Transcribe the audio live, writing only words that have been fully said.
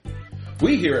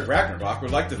We here at Ragnarok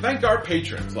would like to thank our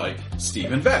patrons like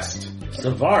Stephen Vest,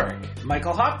 Savaric,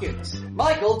 Michael Hopkins,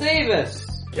 Michael Davis,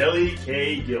 Kelly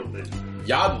K. Gilman,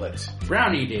 Yodlet,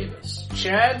 Brownie Davis,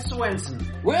 Chad Swenson,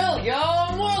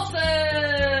 William Wilson,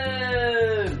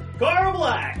 Carl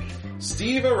Black,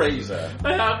 Steve Areza,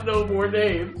 I have no more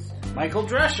names, Michael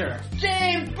Drescher,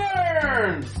 James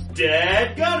Burns,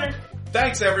 Dad Gunner.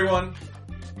 Thanks everyone!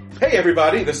 Hey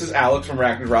everybody, this is Alex from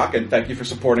Ragnarok, and thank you for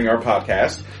supporting our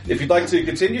podcast. If you'd like to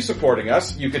continue supporting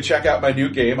us, you can check out my new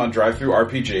game on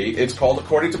DriveThruRPG. It's called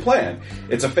According to Plan.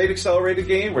 It's a fate-accelerated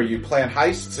game where you plan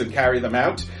heists and carry them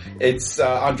out. It's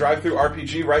on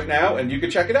DriveThruRPG right now, and you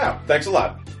can check it out. Thanks a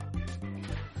lot.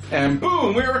 And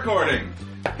boom, we're recording!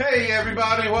 Hey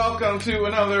everybody, welcome to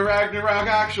another Ragnarok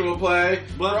Actual Play,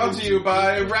 brought to you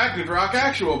by Ragnarok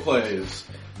Actual Plays.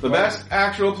 The best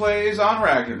actual plays on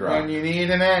Ragnarok. When you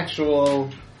need an actual,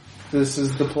 this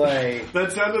is the play.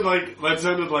 That sounded like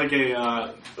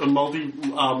a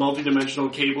multi-dimensional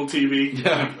cable TV.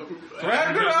 Yeah.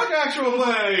 Ragnarok Actual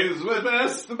Plays!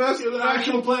 The best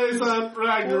Actual plays on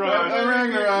Ragnarok.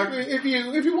 Ragnarok.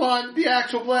 If you want the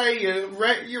actual play, you're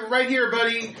right here,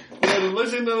 buddy. And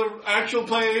listen to actual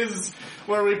plays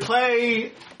where we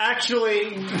play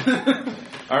actually.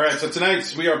 Alright, so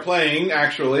tonight we are playing,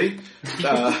 actually,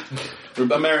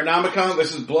 Amerinomicon.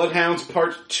 This is Bloodhounds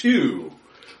Part 2.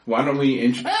 Why don't we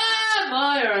introduce...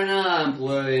 I'm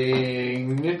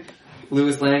playing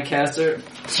Lewis Lancaster.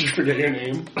 Did you forget your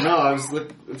name? No, I was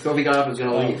Sophie got up and was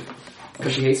gonna leave.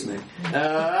 Because she hates me.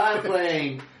 I'm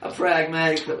playing a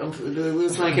pragmatic,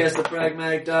 Lewis Lancaster,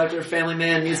 pragmatic doctor, family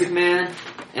man, music man,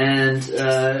 and,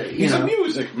 He's a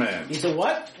music man. He's a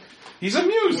what? He's a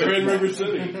music We're in man. River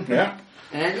City. Yeah.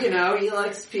 And, he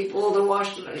likes people to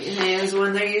wash their hands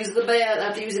when they use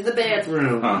after using the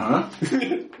bathroom. Uh-huh.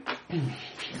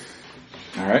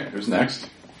 Alright, who's next?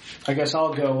 I guess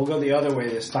I'll go. We'll go the other way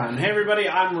this time. Hey everybody,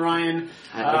 I'm Ryan.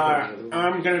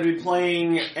 I'm going to be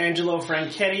playing Angelo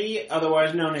Franchetti,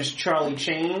 otherwise known as Charlie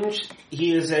Change.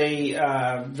 He is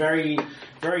a very,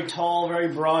 very tall, very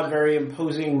broad, very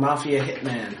imposing mafia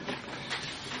hitman.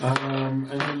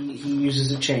 And he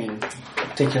uses a chain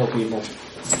to kill people.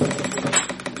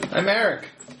 I'm Eric.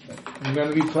 I'm going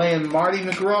to be playing Marty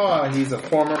McGraw. He's a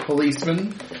former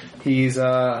policeman. He's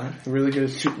really good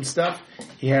at shooting stuff.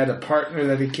 He had a partner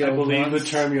that he killed. I believe once. the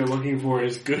term you're looking for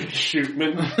is good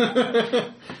shootman.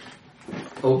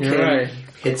 Okay. You're right.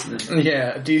 Hitsman.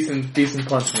 Yeah, decent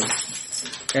punchman.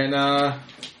 And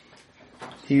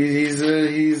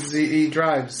he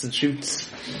drives and shoots.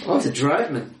 Oh, it's a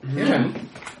driveman. Yeah.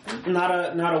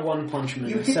 Not a one punch man.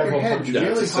 You hit several your head punch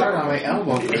really hard on my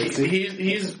elbow.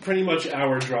 He's pretty much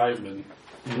our driveman.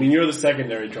 I mean, you're the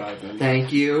secondary driveman.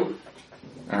 Thank you.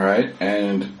 Alright,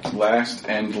 and last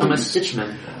and I'm a least...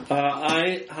 stitchman.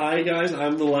 Hi guys,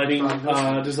 I'm the lighting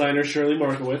designer Shirley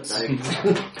Markowitz.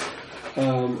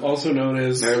 Also known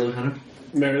as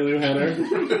Mary Lou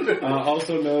Hunter.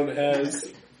 also known as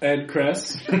Ed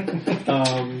Kress.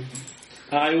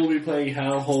 I will be playing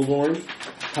Hal Holborn.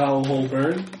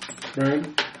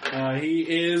 He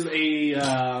is a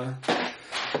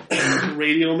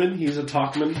radioman. He's a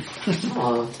talkman.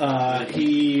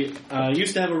 He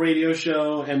used to have a radio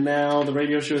show, and now the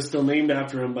radio show is still named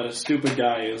after him, but a stupid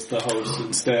guy is the host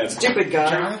instead. Stupid guy.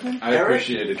 Jonathan? I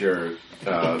appreciaed your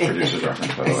producer's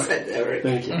reference, by the way. said Eric.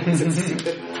 Thank you. I said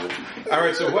stupid man.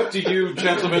 Alright, so what do you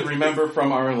gentlemen remember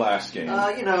from our last game?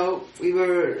 We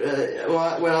were,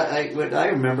 what I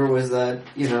remember was that,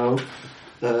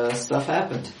 stuff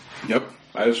happened. Yep,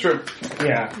 that is true.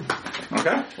 Yeah.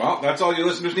 Okay, well, that's all you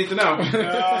listeners need to know.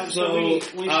 So we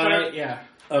start. Yeah.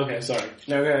 Okay, sorry.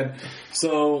 No, go ahead.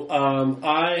 So,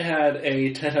 I had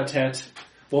a tete-a-tete.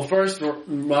 Well, first,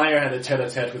 Meyer had a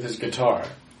tete-a-tete with his guitar.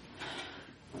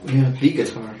 Yeah, the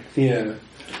guitar. Yeah.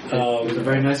 It was a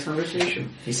very nice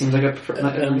conversation. He seemed like a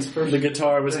nice person. The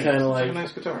guitar was kind of like, a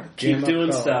nice guitar. keep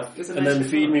doing stuff, It's a and nice then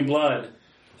feed guitar. me blood.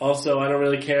 Also, I don't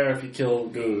really care if you kill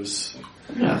Goose.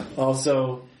 Yeah.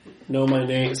 Also, know my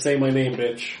name, say my name,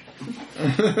 bitch.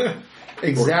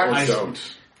 Exactly. Or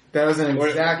don't. That was an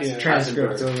exact Yeah.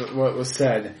 transcript of what was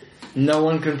said. No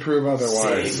one can prove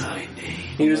otherwise. Say my name.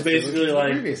 He was Unless you basically listen to the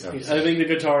like, previous episode. I think the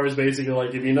guitar was basically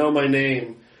like, if you know my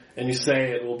name and you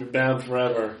say it, we'll be bound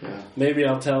forever. Yeah. Maybe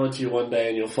I'll tell it to you one day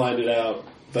and you'll find it out,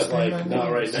 but Say my like, not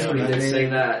name. right Say now. Somebody did say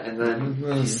that, and then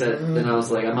he said, and I was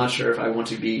like, I'm not sure if I want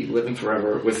to be living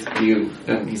forever with you.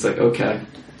 And he's like, okay.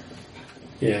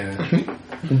 Yeah.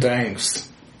 Thanks.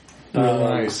 Real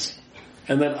nice.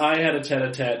 And then I had a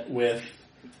tete-a-tete with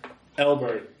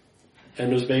Albert,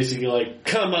 and it was basically like,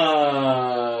 come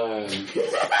on! And he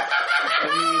was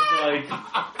like,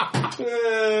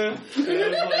 and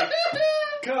I was like,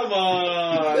 come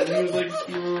on. And he was like,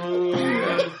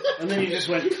 And then he just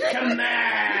went, come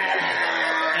back!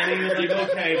 and he was like,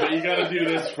 okay, but you gotta do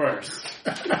this first.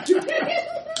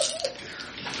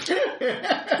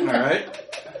 Alright.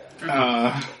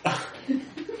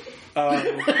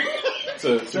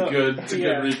 So it's a good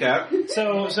recap.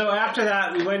 So after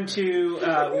that, we went to,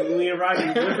 we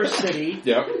arrived in River City.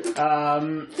 Yep.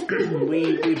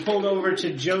 We pulled over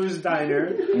to Joe's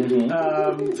Diner,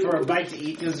 for a bite to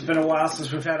eat, because it's been a while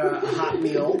since we've had a hot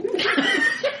meal.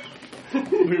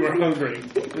 We were hungry.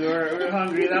 We were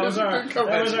hungry. That was our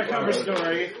cover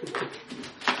story.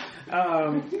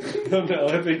 No,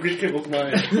 I think we killed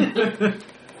mine.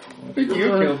 You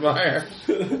killed Meyer.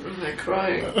 Am I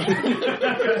crying?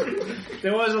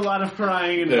 There was a lot of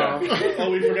crying involved. Oh,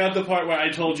 we forgot the part where I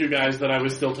told you guys that I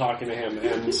was still talking to him,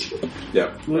 and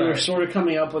We were sort of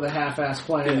coming up with a half-assed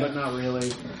plan, but not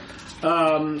really.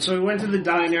 So we went to the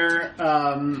diner.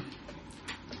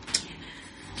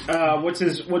 What's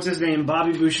his name?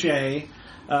 Bobby Bouchet.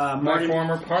 My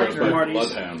former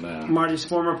partner. Marty's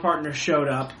former partner showed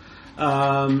up,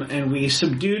 and we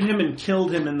subdued him and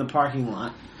killed him in the parking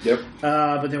lot. Yep.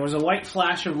 But there was a white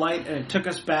flash of light, and it took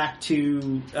us back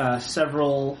to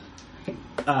several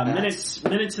minutes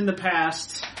in the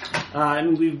past.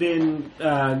 And we've been.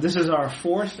 This is our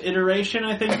fourth iteration,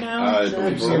 I think now. I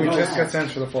believe So we just got sent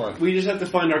for the fourth. we just have to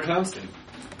find our constant.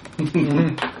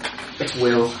 It's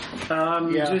Will.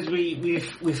 Just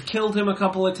we've killed him a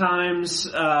couple of times.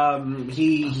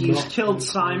 He's killed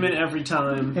Simon every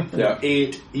time. Yeah.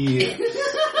 8 years.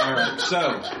 Alright,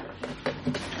 so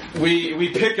we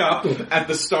pick up at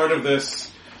the start of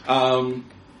this. Do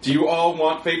you all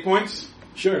want fate points?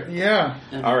 Sure. Yeah.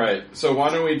 Alright, so why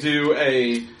don't we do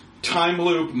a time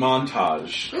loop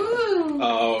montage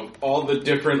of all the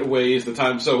different ways the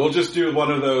time... So we'll just do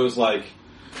one of those, like,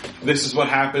 this is what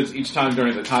happens each time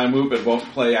during the time loop, and won't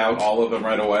play out all of them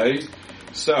right away.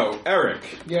 So, Eric.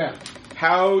 Yeah.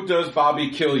 How does Bobby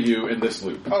kill you in this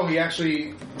loop? Oh, he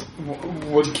actually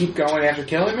would keep going after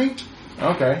killing me?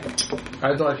 Okay.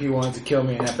 I thought he wanted to kill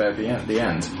me at the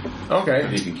end. Okay.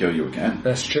 He can kill you again.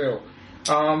 That's true.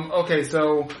 Okay,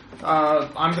 so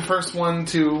I'm the first one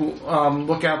to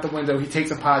look out the window. He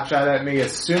takes a pot shot at me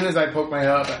as soon as I poke my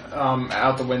head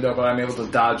out the window, but I'm able to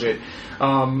dodge it.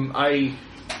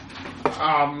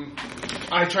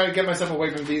 I try to get myself away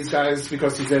from these guys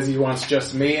because he says he wants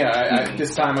just me.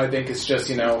 This time I think it's just,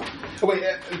 Oh, wait,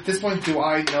 at this point, do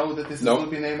I know that this is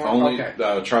looping anymore? Only,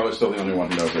 okay. Charlie's still the only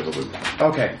one who knows there's a loop.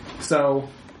 Okay, so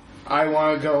I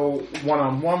want to go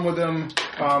one-on-one with him.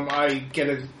 I get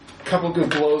a couple good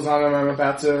blows on him. I'm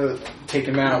about to take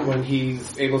him out when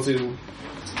he's able to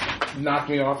knock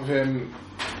me off of him,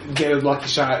 get a lucky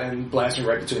shot, and blast me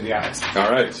right between the eyes.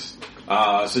 Alright.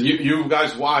 So you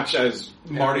guys watch as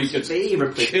Marty gets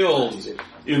killed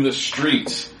in the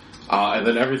street, and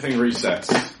then everything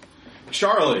resets.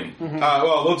 Charlie,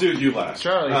 well, we'll do you last.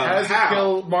 Charlie, how does he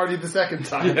kill Marty the second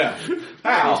time? Yeah.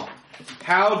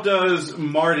 How does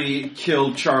Marty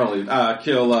kill Charlie,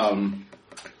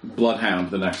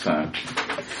 Bloodhound the next time?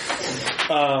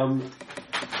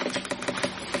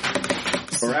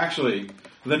 Or actually,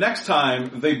 the next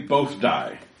time they both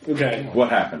die. Okay. What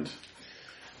happened?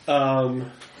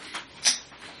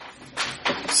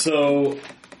 So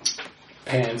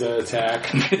Panda attack.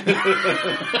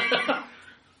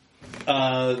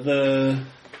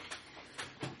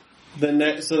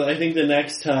 So I think the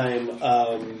next time,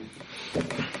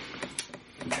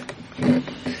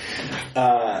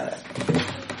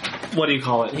 what do you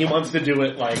call it? He wants to do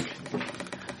it like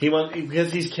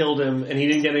because he's killed him and he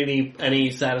didn't get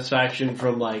any satisfaction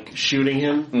from like shooting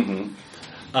him.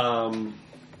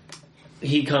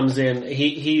 He comes in.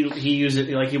 He uses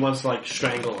it like he wants to like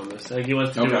strangle him. Like he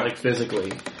wants to do it like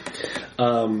physically.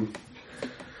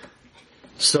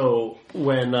 So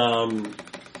when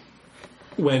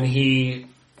he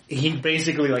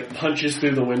basically like punches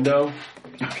through the window.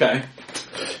 Okay.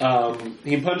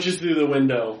 He punches through the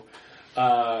window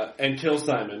and kills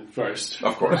Simon first.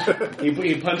 Of course.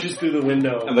 He punches through the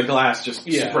window. And the glass just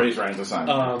sprays right into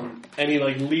Simon. And he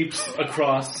like leaps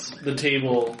across the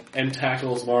table and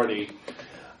tackles Marty.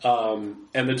 And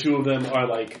the two of them are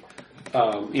like,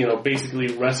 basically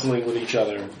wrestling with each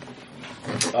other.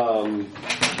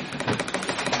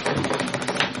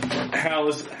 Hal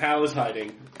is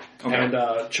hiding. Okay. And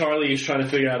Charlie is trying to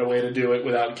figure out a way to do it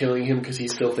without killing him because he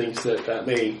still thinks that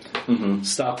may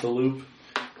stop the loop.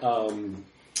 And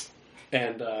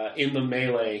in the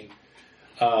melee,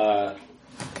 I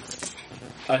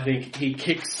think he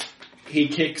kicks.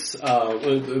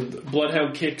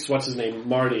 Bloodhound kicks what's his name,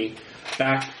 Marty,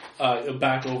 back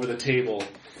over the table,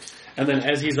 and then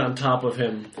as he's on top of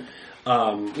him,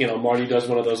 Marty does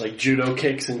one of those like judo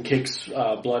kicks and kicks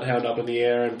Bloodhound up in the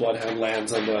air, and Bloodhound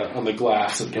lands on the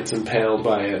glass and gets impaled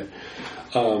by it.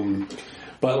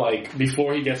 But like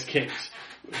before he gets kicked,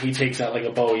 he takes out like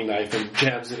a Bowie knife and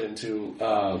jabs it into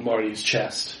Marty's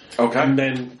chest. Okay. And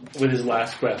then with his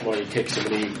last breath, Marty kicks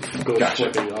him and he goes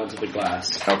flipping onto the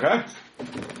glass. Okay.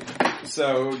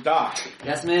 So Doc,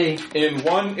 That's me. in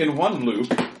one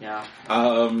loop, Yeah.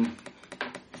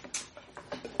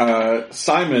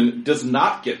 Simon does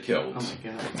not get killed. Oh my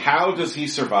god. How does he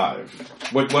survive?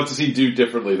 What does he do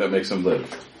differently that makes him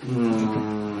live?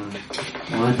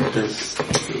 What does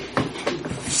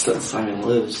Simon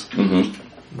lives?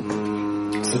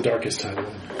 Mm-hmm. It's the darkest time.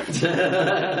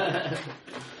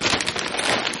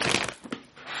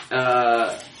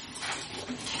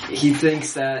 He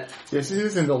thinks that. This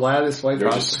isn't the loudest white You're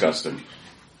box. disgusting.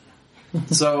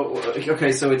 So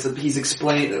he's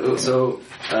explaining. So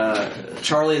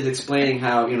Charlie is explaining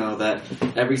how that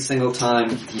every single time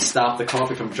he stopped the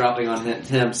coffee from dropping on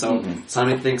him. So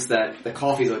Simon thinks that the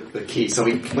coffee's the key. So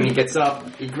when he gets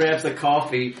up, he grabs the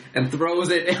coffee and throws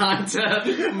it onto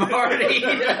Marty,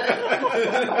 and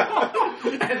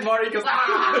Marty goes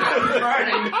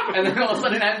burning, and then all of a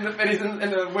sudden, and he's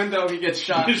in the window, he gets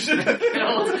shot, and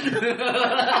killed.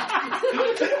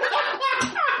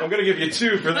 I'm gonna give you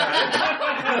 2 for that.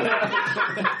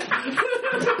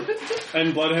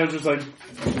 And Bloodhound's just like,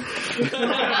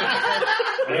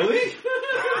 Really?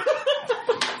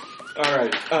 All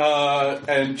right.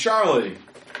 And Charlie,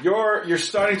 you're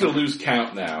starting to lose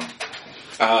count now.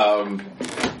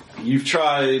 You've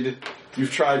tried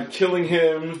killing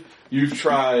him. You've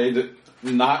tried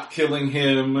not killing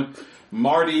him.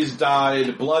 Marty's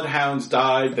died. Bloodhound's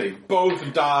died. They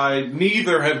both died.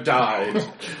 Neither have died.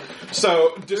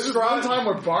 So describe One time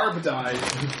where Barb died.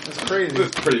 That's crazy. a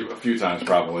few times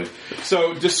probably.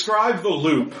 So describe the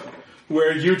loop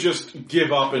where you just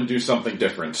give up and do something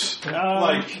different.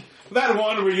 Like that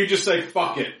one where you just say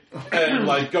fuck it and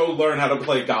like go learn how to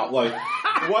play golf. Like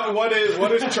what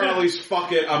is Charlie's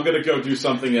fuck it? I'm gonna go do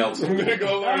something else. I'm gonna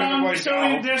go learn how to play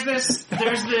golf. There's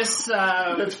this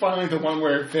That's finally the one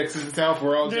where it fixes itself.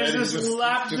 We're all there's dead. this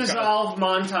lap dissolve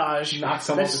montage knock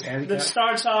someone off his handicap. that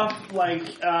starts off like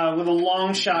with a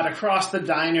long shot across the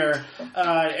diner,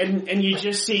 and you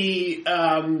just see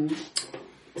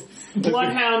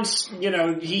Bloodhounds.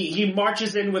 He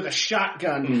marches in with a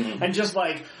shotgun and just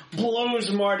like blows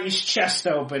Marty's chest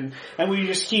open, and we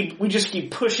just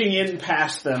keep pushing in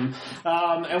past them,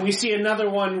 and we see another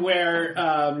one where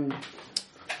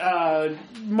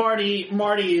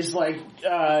Marty is like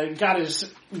got his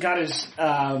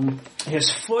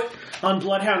foot on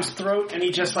Bloodhound's throat, and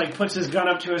he just like puts his gun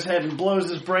up to his head and blows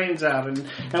his brains out, and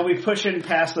we push in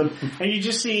past them, and you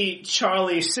just see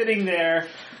Charlie sitting there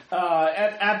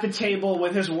at the table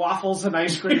with his waffles and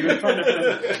ice cream in front of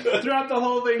him throughout the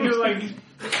whole thing, just like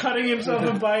cutting himself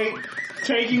a bite,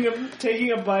 taking a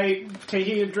bite,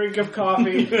 taking a drink of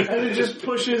coffee, and it just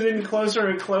pushes in closer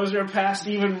and closer past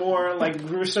even more like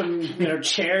gruesome,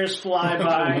 chairs fly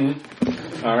by.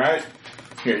 All right.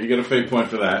 Here, you get a fake point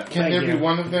for that. Can there be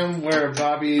one of them where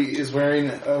Bobby is wearing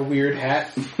a weird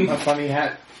hat, a funny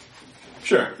hat?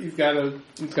 Sure. He's got a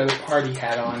party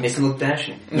hat on. Makes him look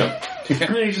dashing. No. He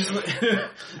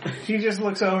just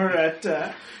looks over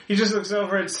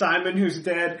at Simon, who's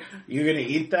dead. You gonna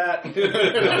eat that?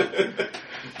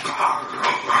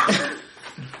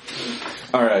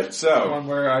 All right, so One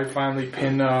where I finally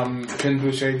pin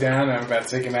Bouchet down. And I'm about to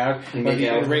take him out. But the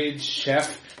enraged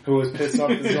chef who was pissed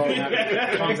off his own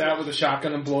habit comes out with a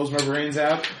shotgun and blows my brains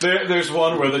out. there's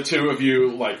one where the two of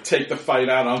you like take the fight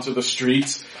out onto the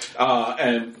streets,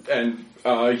 and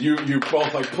you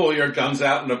both like pull your guns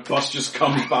out, and a bus just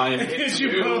comes by and hits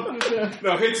you.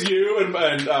 No, hits you, and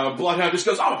Bloodhound just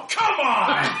goes, "Oh, come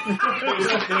on!"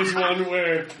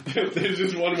 there's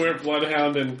this one where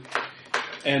Bloodhound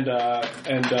and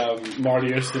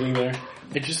Marty are sitting there.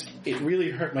 It really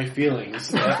hurt my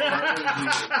feelings.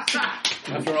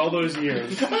 After all those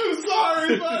years. I'm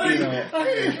sorry, buddy.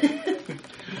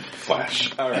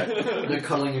 Flash. All right. They're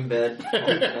cuddling in bed.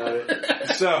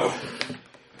 So,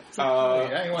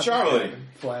 Charlie,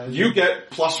 you get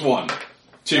 +1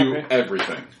 to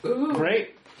everything.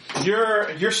 Great.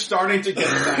 You're starting to get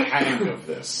the hang of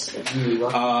this.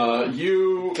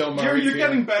 You're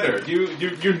getting better.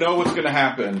 You know what's going to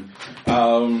happen.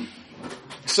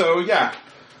 So yeah,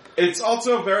 it's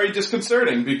also very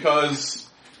disconcerting because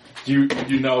you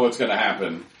know what's going to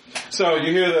happen. So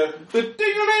you hear the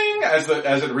ding-a-ling as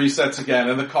it resets again,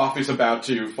 and the coffee's about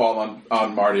to fall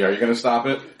on Marty. Are you going to stop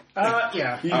it?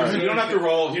 Yeah. All right, you don't have to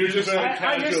roll. You just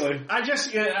I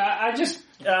just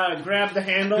grab the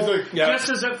handle He's like, just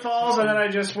as it falls, and then I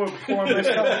just pour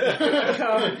myself a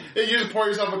cup. You just pour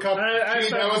yourself a cup.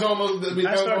 That was almost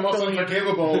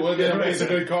unforgivable. Look at makes a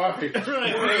good coffee.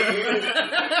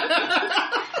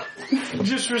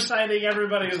 Just reciting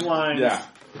everybody's lines. Yeah.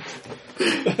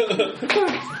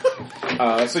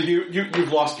 So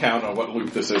you've lost count on what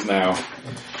loop this is now.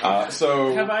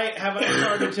 So have I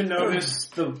started to notice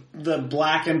the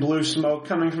black and blue smoke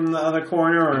coming from the other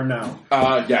corner, or no?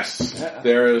 Yes,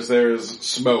 there's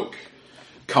smoke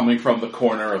coming from the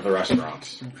corner of the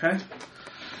restaurant. Okay.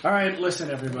 All right,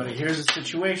 listen, everybody. Here's the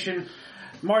situation.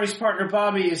 Marty's partner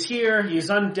Bobby is here. He's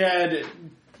undead.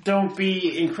 Don't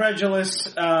be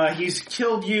incredulous. He's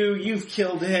killed you. You've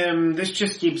killed him. This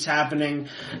just keeps happening.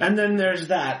 And then there's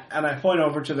that. And I point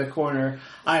over to the corner.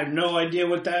 I have no idea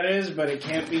what that is, but it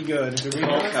can't be good. You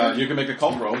can make a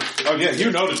cult roll. Oh yeah, you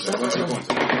noticed it. What's your point?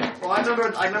 Well, I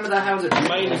remember that hound's at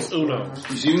minus uno.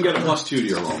 So you can get a +2 to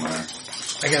your roll, man.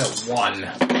 I got a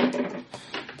 1.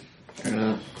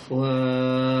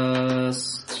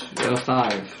 Plus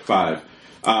 5. 5.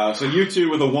 So you two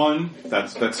with a 1.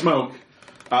 That's smoke.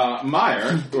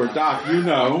 Meyer, or Doc, you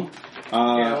know.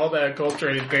 All that gold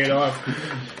trade paid off.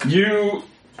 You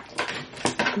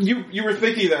were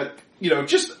thinking that,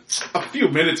 just a few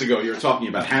minutes ago you were talking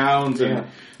about hounds, and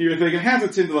you were thinking, hounds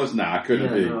at Tindalos? Nah,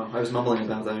 couldn't be. No, I was mumbling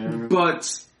about that. But,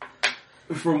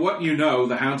 from what you know,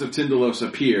 the hounds of Tindalos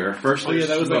appear. First, Oh yeah,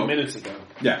 that was smoke. like minutes ago.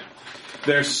 Yeah.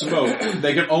 There's smoke.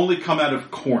 They can only come out of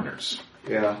corners.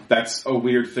 Yeah. That's a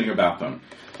weird thing about them.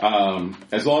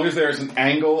 As long as there's an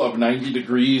angle of 90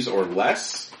 degrees or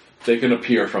less, they can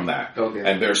appear from that. Okay.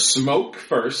 And there's smoke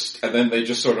first, and then they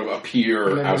just sort of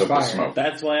appear out of the smoke.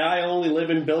 That's why I only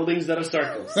live in buildings that are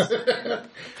circles.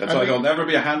 That's why there'll never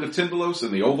be a Hound of Tindalos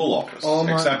in the Oval Office,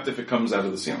 except if it comes out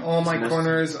of the ceiling. All my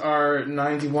corners are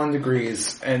 91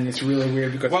 degrees, and it's really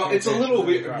weird because... Well, it's a little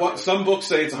weird. Some books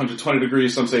say it's 120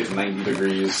 degrees, some say it's 90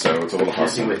 degrees, so it's a little hard.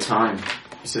 Messing with time.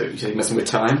 So you're messing with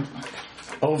time?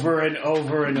 Over and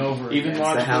over and over. Even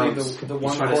logically, the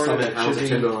one corner that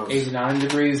should be 89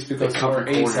 degrees because or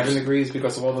 87 degrees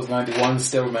because of all those 91s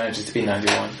still manages to be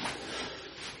 91.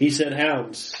 He said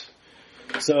hounds.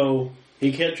 So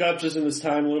he traps us in this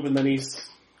time loop, and then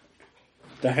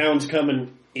the hounds come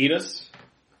and eat us?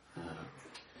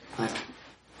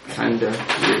 Kinda.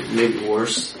 Maybe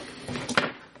worse.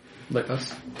 Like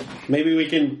us. Maybe we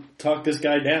can talk this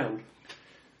guy down.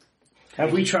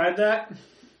 Have we tried that?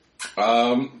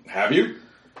 Have you?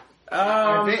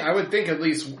 I would think at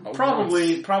least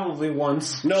Probably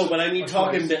once. No, but I mean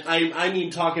talk him. I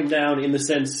mean talk him down in the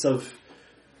sense of,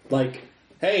 like,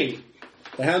 hey,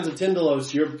 the Hounds of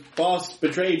Tindalos, your boss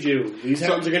betrayed you. These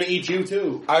hounds are going to eat you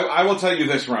too. I will tell you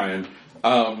this, Ryan.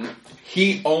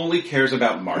 He only cares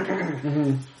about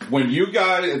marketing. When you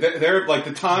guys, there are like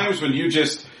the times when you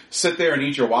just sit there and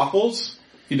eat your waffles.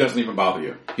 He doesn't even bother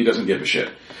you. He doesn't give a shit.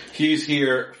 He's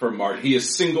here for Marty. He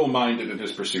is single-minded in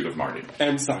his pursuit of Marty.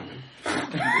 And Simon.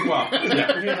 Well,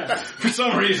 yeah. For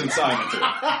some reason, Simon too.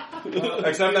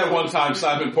 Except that one time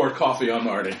Simon poured coffee on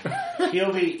Marty. He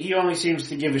only seems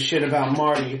to give a shit about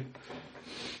Marty.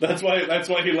 That's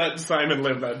why he let Simon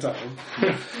live that time.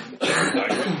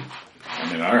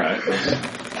 I mean, alright.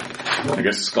 I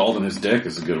guess scalding his dick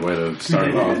is a good way to start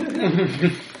it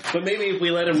off. But maybe if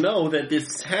we let him know that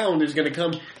this hound is going to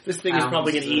come, this thing is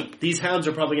probably going to eat, these hounds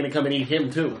are probably going to come and eat him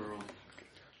too.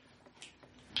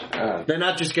 They're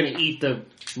not just going to eat the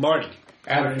Marty.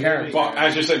 Out of character.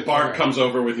 As you say, Bart comes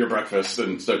over with your breakfast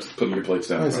and starts putting your plates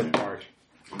down. What is it, Bart?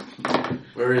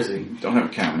 Where is he? Don't have a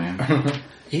count, man.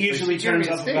 He usually turns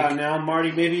up about now.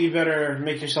 Marty, maybe you better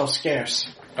make yourself scarce.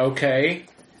 Okay.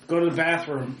 Go to the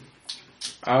bathroom.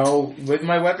 I'll, with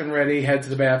my weapon ready, head to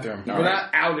the bathroom. We're not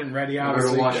out and ready,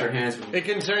 obviously. Better wash your hands. It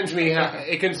concerns me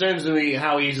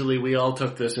how easily we all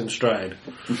took this in stride.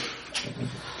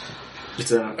 It's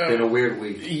been a weird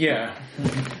week. Yeah.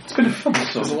 It's been a fun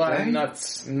There's a lot of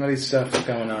nutty stuff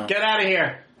going on. Get out of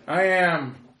here! I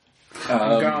am.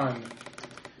 I'm gone.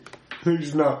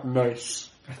 He's not nice.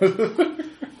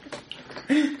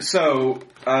 So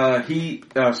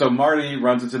Marty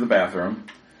runs into the bathroom,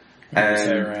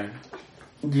 and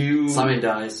Simon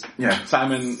dies. Yeah,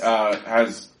 Simon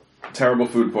has terrible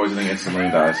food poisoning instantly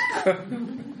and dies.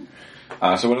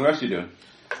 So what are the rest of you doing?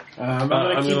 I'm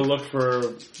going to look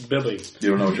for Billy. You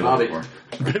don't know what you're looking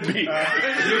for. Billy. You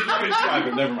can describe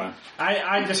him. Never mind.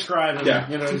 I describe him. Yeah,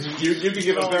 you know, you can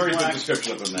give a very good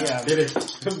description of him now. Yeah, Billy.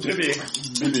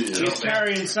 he's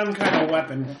carrying some kind of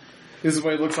weapon. This is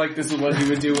what it looks like. This is what he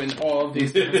would do in all of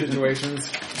these different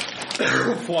situations.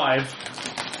 Clive.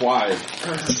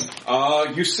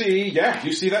 You see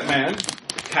that man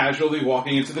casually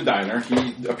walking into the diner.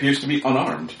 He appears to be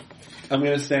unarmed. I'm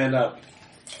going to stand up.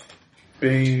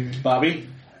 Babe. Bobby,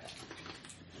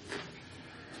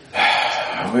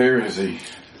 Where is he?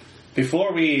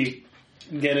 before we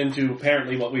get into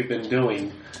apparently what we've been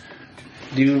doing,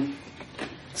 do you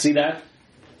see that?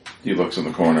 He looks in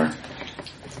the corner.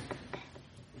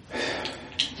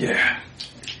 Yeah.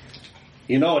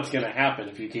 You know what's going to happen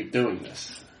if you keep doing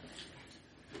this.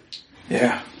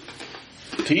 Yeah.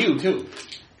 To you, too.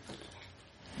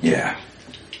 Yeah.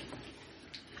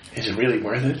 Is it really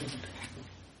worth it?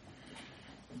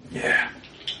 Yeah.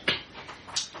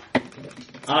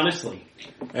 Honestly.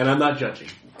 And I'm not judging.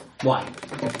 Why?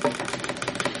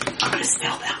 I'm gonna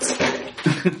smell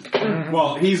that.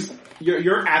 Well,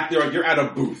 you're at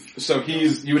a booth, so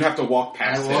you would have to walk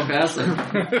past I walk him. past him.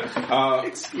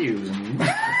 Excuse me.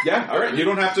 Yeah, all right. You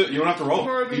don't have to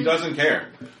roll. He doesn't care.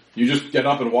 You just get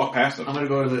up and walk past him. I'm gonna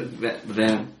go to the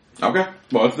van. Okay.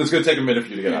 Well, it's going to take a minute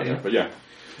for you to get out there, but yeah.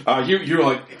 You're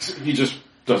like he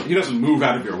doesn't move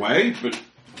out of your way, but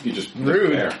he just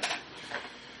Rude. there.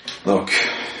 Look,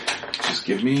 just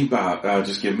give me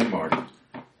Marty,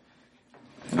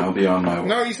 and I'll be on my way.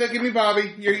 No, you said give me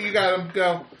Bobby. You got him.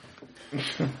 Go.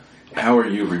 How are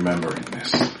you remembering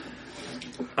this?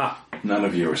 None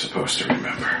of you are supposed to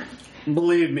remember.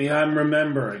 Believe me, I'm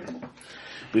remembering.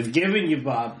 We've given you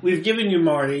Bob. We've given you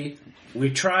Marty. We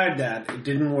tried that. It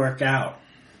didn't work out.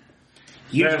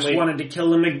 You just wanted to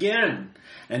kill him again.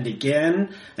 And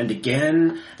again, and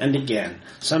again, and again.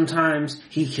 Sometimes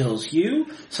he kills you.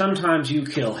 Sometimes you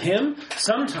kill him.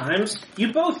 Sometimes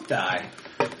you both die.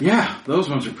 Yeah, those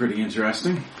ones are pretty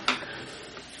interesting.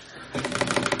 I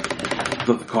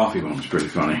thought the coffee one was pretty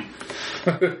funny.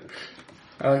 I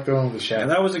like the one with the shadow.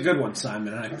 And that was a good one,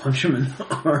 Simon. I punch him in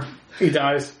the arm. He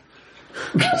dies.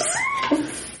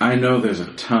 I know there's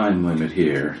a time limit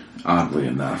here, oddly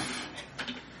enough.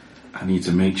 I need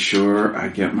to make sure I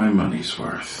get my money's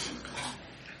worth.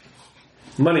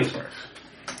 Money's worth.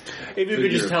 If you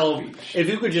could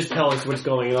Figure just tell us what's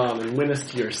going on and win us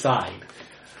to your side.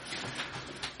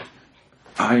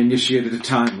 I initiated a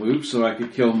time loop so I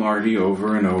could kill Marty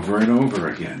over and over and over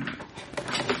again.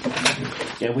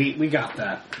 Yeah, we got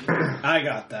that. I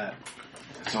got that.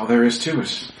 That's all there is to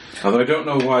it. Although I don't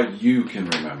know why you can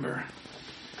remember.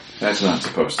 That's not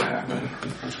supposed to happen.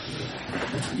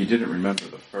 You didn't remember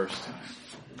the first time.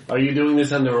 Are you doing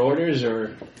this under orders,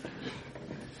 or...?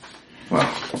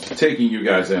 Well, taking you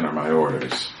guys in are my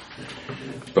orders.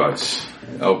 But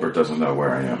Albert doesn't know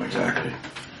where I am exactly.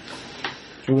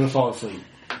 I'm gonna fall asleep.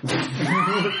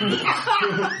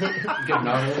 Get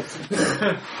novels.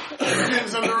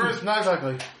 Not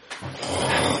exactly.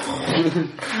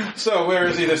 So, where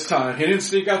is he this time? He didn't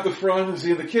sneak out the front. Is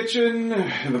he in the kitchen?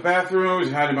 In the bathroom? Is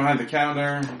he hiding behind the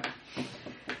counter?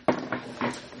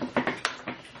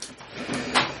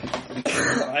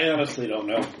 I honestly don't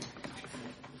know.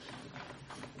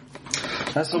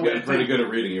 That's the I'm getting pretty good at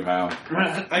reading you, Hal.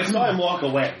 I saw him walk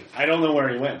away. I don't know where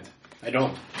he went. I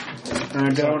don't. I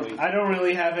don't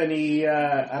really have any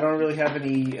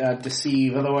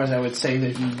deceive. Otherwise, I would say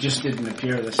that he just didn't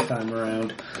appear this time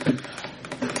around.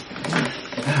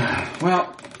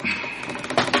 Well,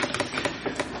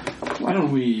 why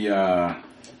don't we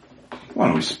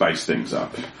spice things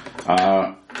up?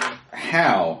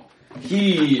 Hal,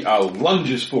 he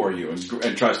lunges for you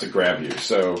and tries to grab you.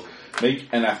 So make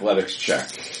an athletics check.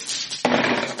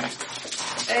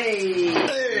 Hey!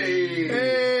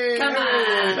 Come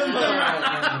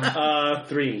on!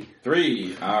 3.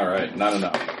 3. All right, not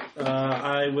enough.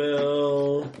 I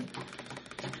will...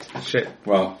 Shit.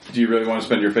 Well, do you really want to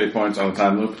spend your fate points on the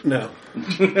time loop? No.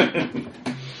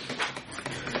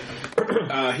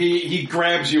 He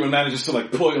grabs you and manages to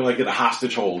pull you get a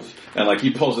hostage hold, and he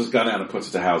pulls his gun out and puts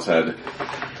it to Hal's head.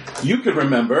 You could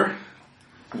remember,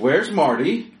 where's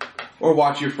Marty, or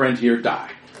watch your friend here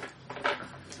die.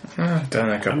 Done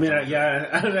that couple times.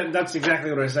 Yeah, that's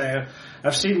exactly what I say.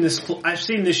 I've seen this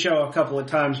show a couple of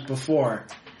times before,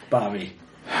 Bobby.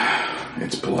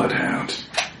 It's Bloodhound.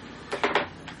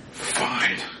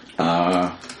 Fine.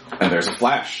 And there's a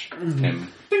flash. Him.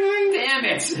 Damn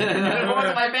it! I walked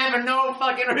to my van for no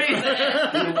fucking reason.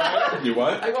 You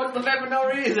what? I walked to the van for no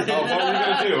reason. Oh, what were you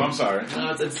gonna do? I'm sorry.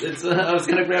 No, it's I was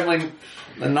gonna grab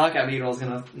the knockout needle. I was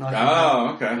gonna knock it out.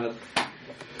 Oh, okay.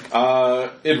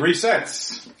 It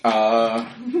resets. Damn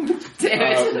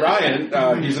it.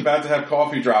 Ryan, he's about to have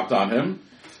coffee dropped on him.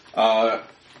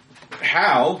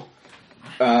 Hal,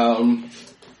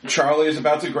 Charlie is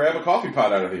about to grab a coffee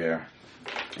pot out of the air.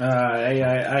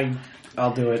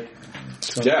 I'll do it.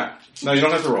 So. Yeah. No, you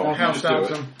don't have to roll. Hal Just do stops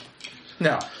it. him.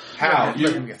 No. Hal,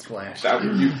 Let him get splashed.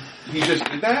 He just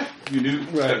did that? You do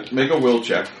Right. make a will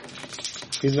check.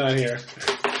 He's not here.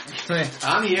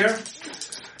 I'm here.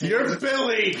 You're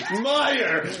Billy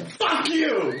Meyer. Fuck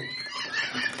you.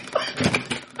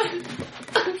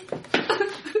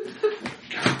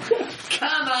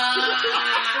 Come on!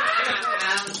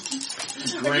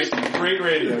 Great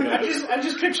radio. I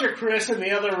just picture Chris in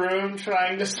the other room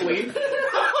trying to sleep,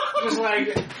 just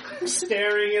like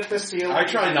staring at the ceiling. I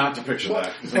try not to picture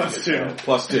that. +2.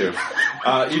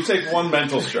 +2. You take 1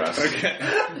 mental stress. Okay.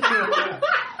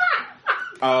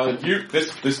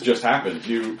 This just happened.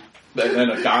 Then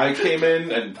a guy came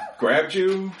in and grabbed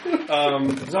you.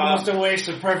 It's almost a waste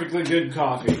of perfectly good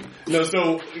coffee. No,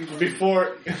 so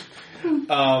before,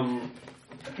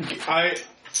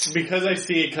 because I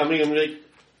see it coming, I'm like,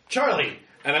 Charlie,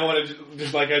 and I want to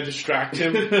just like I distract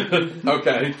him.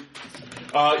 Okay.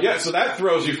 So that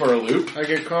throws you for a loop. I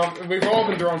get caught. We've all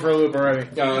been thrown for a loop already.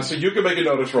 So you can make a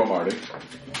notice roll, Marty.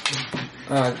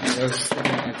 Let's look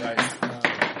at my dice.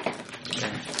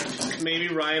 Maybe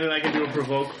Ryan and I can do a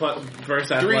provoke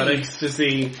versus athletics to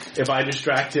see if I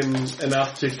distract him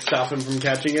enough to stop him from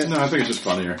catching it. No, I think it's just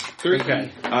funnier. 3.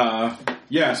 Okay.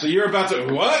 So you're about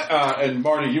to what? And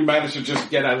Marty, you managed to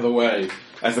just get out of the way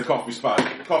as the coffee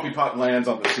pot lands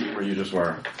on the seat where you just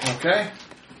were. Okay.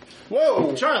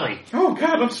 Whoa! Charlie. Oh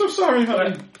God, I'm so sorry,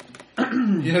 honey.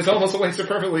 It's almost a waste of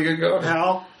perfectly good coffee.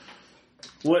 Hal?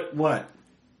 What?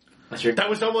 That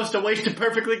was almost a waste of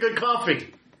perfectly good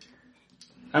coffee.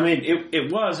 I mean,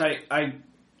 it was.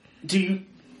 Do you...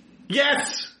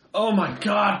 Yes! Oh my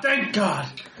God, thank God.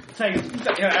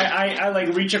 I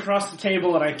like reach across the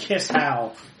table and I kiss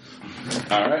Hal.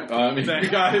 Alright, you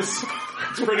guys,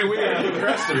 it's pretty weird for the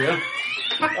rest of you.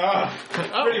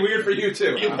 Pretty weird for you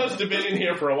too. You must have been in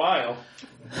here for a while.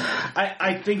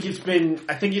 I think it's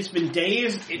been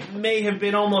days. It may have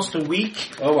been almost a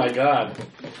week. Oh my God.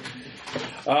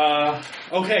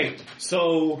 Okay,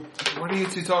 so... What are you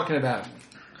two talking about?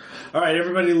 Alright,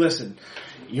 everybody listen.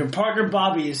 Your partner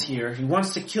Bobby is here. He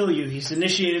wants to kill you. He's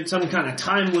initiated some kind of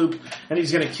time loop, and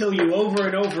he's going to kill you over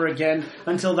and over again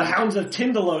until the Hounds of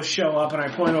Tyndalo show up, and I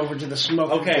point over to the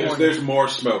smoke. Okay, There's more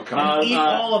smoke coming. Eat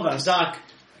all of us. Doc,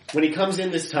 when he comes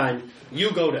in this time,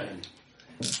 you go to him.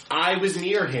 I was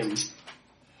near him.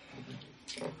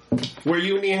 Were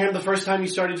you near him the first time you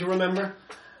started to remember?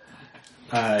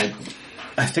 I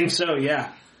think so,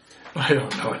 yeah. I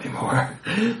don't know anymore.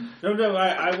 No,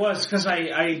 I was, because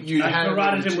I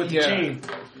garroted him with the chain.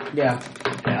 Yeah.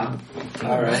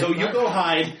 Alright. So you go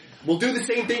hide. We'll do the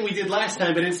same thing we did last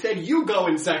time, but instead you go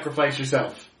and sacrifice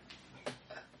yourself.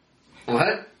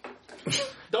 What?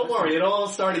 Don't worry, it'll all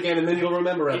start again and then you'll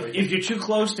remember everything. If you're too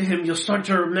close to him, you'll start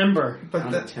to remember.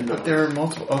 But there are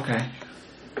multiple... Okay.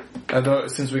 Although,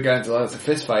 since we got into lots of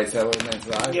fist fights, that would have meant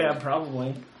that I... Yeah,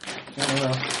 probably. I don't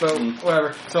know. So,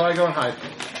 whatever. So I go and hide.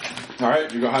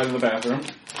 Alright, you go hide in the bathroom.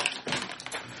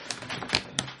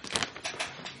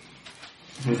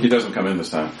 He doesn't come in this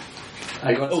time.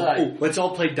 I go outside. Let's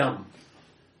all play dumb.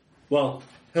 Well,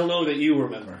 he'll know that you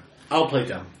remember. I'll play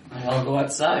dumb. I'll go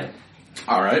outside.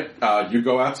 Alright, you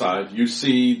go outside. You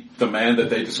see the man that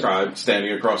they described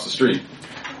standing across the street.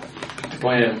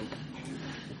 Point him.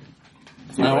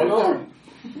 I will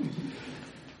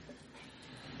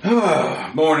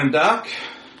go. Morning, Doc.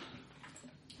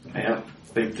 Yeah.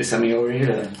 They sent me over here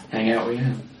to hang out with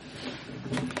you.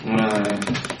 I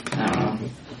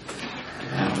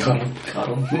don't know.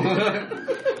 Cuddle.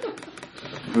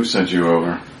 Who sent you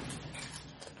over?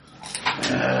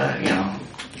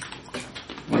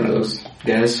 One of those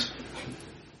guys.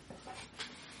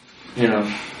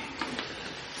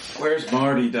 Where's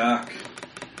Marty, Doc?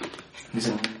 He's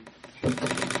in.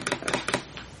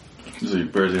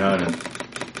 Where's he hiding?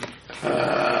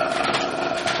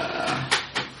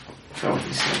 Oh,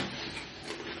 he said.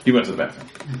 He went to the bathroom.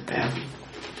 Bad.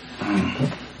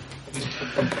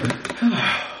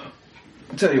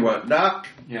 Tell you what, Doc.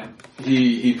 Yeah.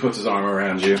 He puts his arm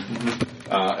around you,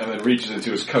 and then reaches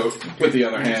into his coat with the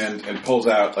other hand and pulls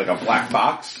out like a black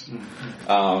box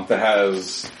that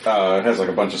has like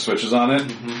a bunch of switches on it,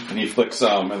 and he flicks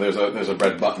some, and there's a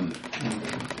red button.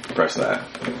 Press that.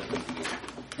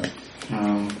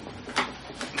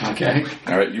 Okay.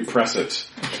 All right, you press it.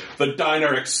 The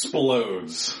diner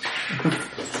explodes.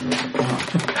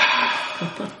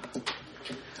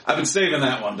 I've been saving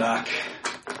that one, Doc.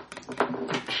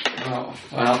 Oh,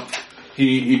 well.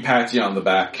 He pats you on the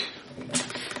back.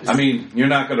 I mean, you're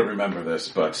not going to remember this,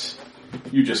 but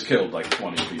you just killed like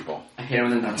 20 people. I hit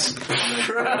him in the nuts.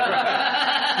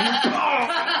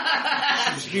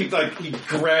 He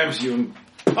grabs you and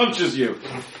punches you.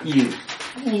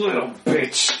 little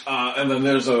bitch. And then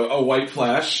there's a white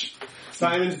flash.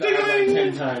 Simon's died like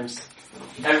 10 times.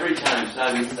 Every time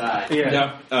Simon's died.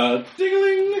 Yeah.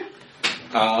 Ding-a-ling.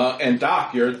 And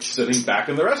Doc, you're sitting back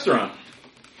in the restaurant.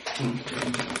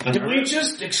 Did we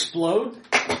just explode?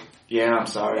 Yeah, I'm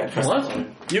sorry. I pressed the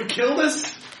button. You killed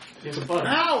us? Here's a button.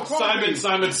 Ow! Coffee!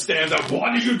 Simon stands up.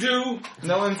 What do you do?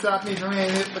 No one stopped me from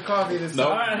hitting the coffee this No,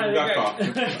 time. you got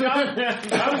coffee.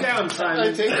 Calm down, I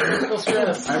Simon. take physical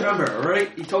stress. I remember,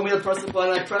 alright? You told me to press the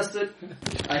button, I pressed it.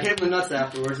 I hit him in the nuts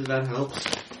afterwards, if that helps.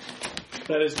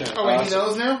 That is kind Oh, wait, he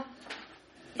knows now?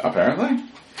 Apparently.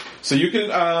 So you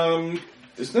can,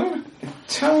 there's no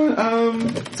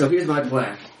telling, So here's my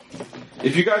plan.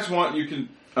 if you guys want, you can,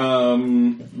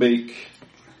 make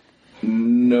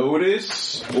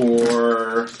notice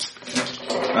or,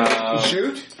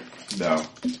 Shoot? no.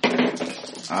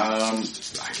 I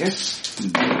guess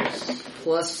notice.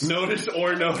 Plus Notice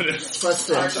or notice. plus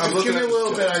 6. I'm looking at a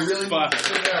little bit. I really Spot. need to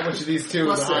figure out which of these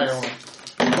two is the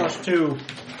Plus higher six. one. +2.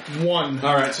 1.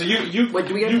 Alright, so you... Wait,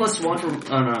 do we get plus 1 from...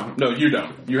 Oh, no. No, you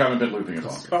don't. You haven't been looping at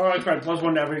all. Oh, that's right.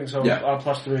 +1 to everything, so Yeah.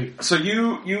 +3. So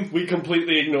you We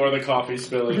completely ignore the coffee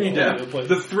spilling. all yeah, over the place.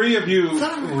 the three of you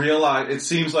realize, it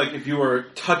seems like if you were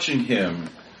touching him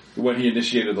when he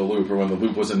initiated the loop, or when the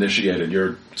loop was initiated,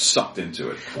 you're sucked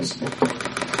into it.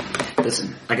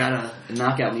 Listen, I got a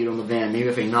knockout lead on the van. Maybe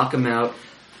if I knock him out,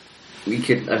 we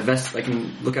could invest. I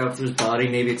can look out for his body.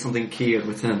 Maybe it's something key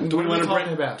with him. Do we What are want we to talking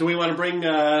bring? about? Do we want to bring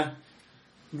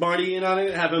Marty in on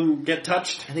it? Have him get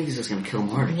touched? I think he's just gonna kill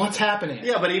Marty. What's happening?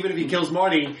 Yeah, but even if he kills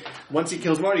Marty, once he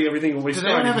kills Marty, everything will be Does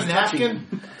anyone started. have a He's touching napkin?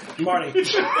 him. Marty,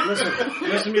 listen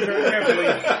to me very carefully.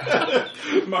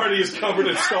 Marty is covered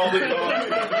in scalding coffee.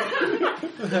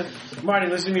 Marty,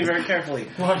 listen to me very carefully.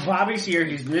 Bobby's here.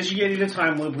 He's initiated a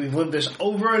time loop. We've lived this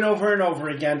over and over and over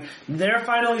again. They're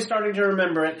finally starting to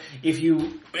remember it. If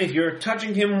you're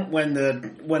touching him when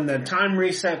the time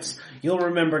resets, you'll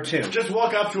remember too. Just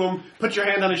walk up to him, put your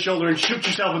hand on his shoulder, and shoot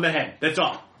yourself in the head. That's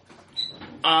all.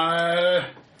 I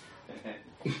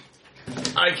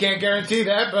can't guarantee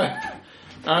that, but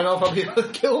I don't know if I'll be able to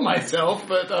kill myself,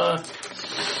 but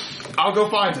I'll go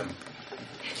find him.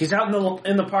 He's out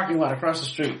in the parking lot across the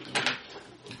street.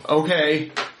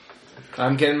 Okay.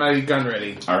 I'm getting my gun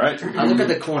ready. Alright. I look at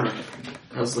the corner.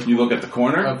 You look at the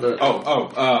corner? Of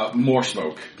the- More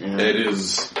smoke. Yeah. It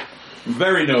is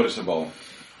very noticeable.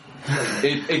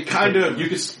 It kind of, you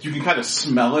can kind of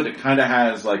smell it. It kind of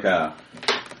has like a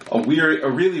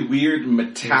really weird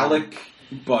metallic,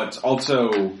 but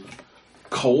also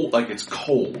cold, like it's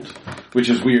cold, which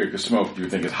is weird because smoke you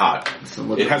would think is hot.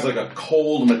 So It has like a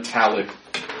cold metallic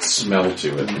smell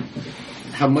to it.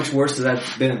 How much worse has that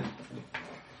been?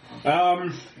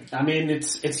 I mean,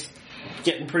 it's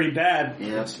getting pretty bad.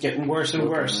 Yeah. It's getting worse and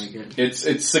worse.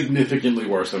 It's significantly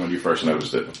worse than when you first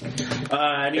noticed it.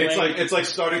 Anyway, It's like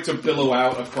starting to billow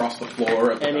out across the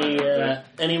floor. At the diner.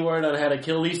 any word on how to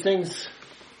kill these things?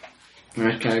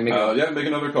 Alright, can I make make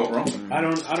another coat roll. I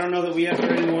don't know that we have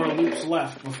any more loops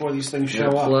left before these things show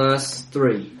up. plus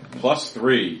 3.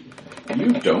 +3. You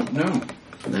don't know.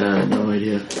 No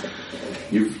idea.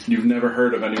 You've never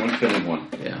heard of anyone killing one.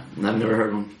 Yeah, I've never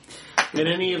heard one. In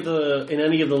any of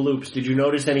the loops, did you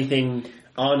notice anything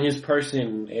on his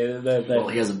person that Well,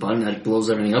 he has a button that blows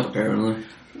everything up, apparently.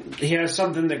 He has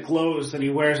something that glows that he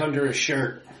wears under his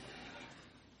shirt.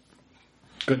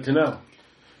 good to know?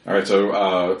 All right,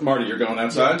 so Marty, you're going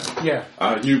outside. Yeah.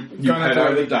 You Going head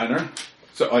out of the outside. diner.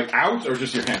 So like out or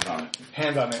just your hand on it?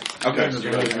 Hand on it. Okay, so you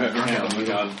have your hand on the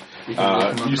gun.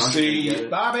 You see,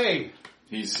 Bobby!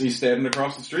 he's standing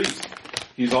across the street.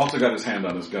 He's also got his hand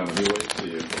on his gun, and he waves to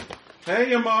you.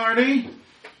 Hey, Marty.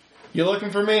 You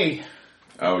looking for me?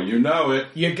 Oh, you know it.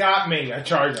 You got me. I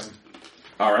charge him.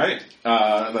 All right.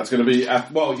 That's going to be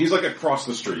he's like across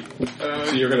the street.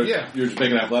 So you're just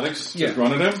making athletics. Yeah. Just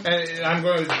running him. And I'm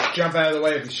going to jump out of the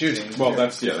way if he's shooting. Well,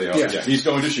 that's yeah. He's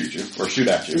going to shoot you or shoot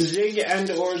at you. Zig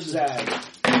and or zag.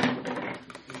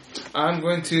 I'm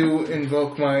going to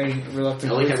invoke my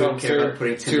reluctant Ellie police doesn't care about officer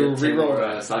putting to reroll or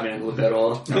that. Simon and look at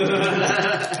all.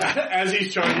 As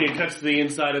he's charging, it cuts to the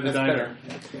inside of the That's diner.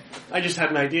 I just had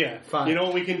an idea. Fine. You know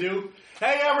what we can do?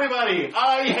 Hey, everybody!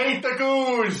 I hate the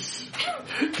goose.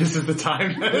 This is the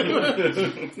time.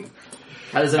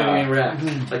 How does everyone react?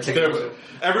 Like, take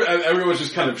Everyone's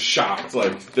just kind of shocked,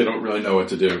 like they don't really know what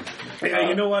to do. Yeah,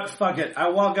 you know what? Fuck it. I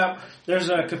walk up. There's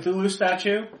a Cthulhu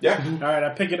statue. Yeah. All right,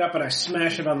 I pick it up and I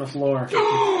smash it on the floor.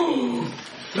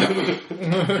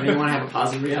 Anyone have a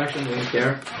positive reaction? Do you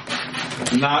care?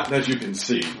 Not that you can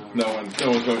see. No one's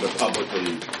going to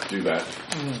publicly do that.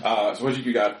 So what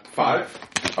you got? 5?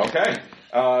 Okay.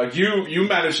 You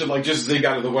manage to like just zig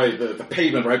out of the way. The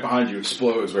pavement right behind you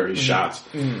explodes where he's shot.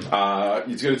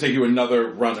 It's going to take you another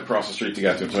run across the street to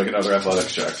get to him. So make another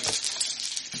athletics check.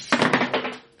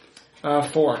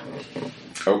 4.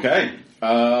 Okay.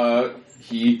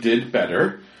 He did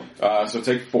better. So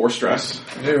take 4 stress.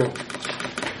 Ew.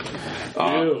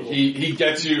 He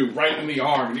gets you right in the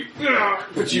arm,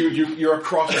 but you're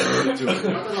across the room to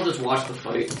him. I'll just watch the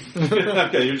fight.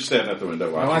 Okay, you're just standing at the window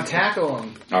I watching. want to tackle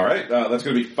him. All right, that's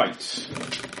going to be fights.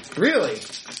 Really?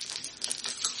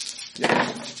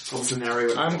 Whole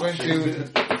scenario. I'm going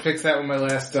to fix that with my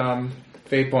last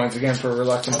fate points again for a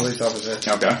reluctant police officer.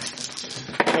 Okay.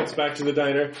 Cuts back to the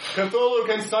diner. Cthulhu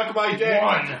can suck my dick.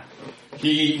 1.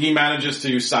 He manages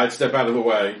to sidestep out of the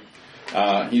way.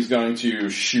 He's going to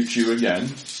shoot you again.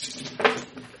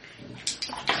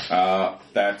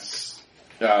 That's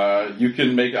you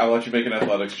can make. I'll let you make an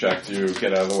athletics check to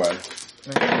get out of the way.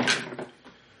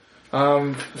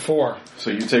 4. So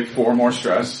you take 4 more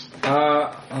stress.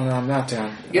 Oh no, I'm not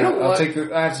down. You know what?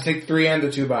 I have to take 3 and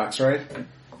the 2 box, right?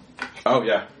 Oh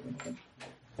yeah.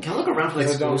 Can I look around for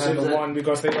the I don't have explosives? the 1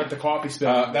 because they let the coffee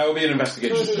spill. That would be an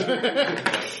investigation check.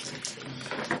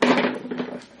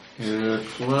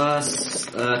 Plus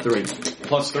 3.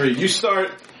 Plus 3. You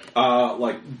start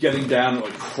like getting down and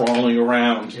like crawling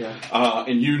around,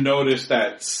 and you notice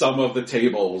that some of the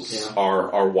tables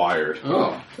are wired.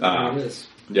 Oh, there it is.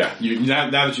 Yeah, now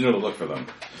that you know to look for them.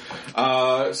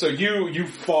 So you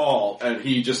fall, and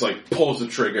he just like pulls the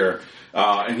trigger,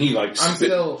 and he like. I'm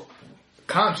still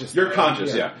conscious. You're right?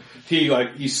 conscious, yeah.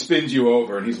 He spins you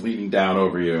over, and he's leaning down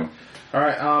over you. All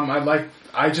right.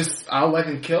 I'll let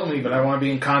him kill me, but I want to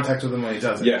be in contact with him when he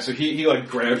does it. Yeah. So he like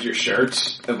grabs your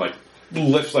shirts and like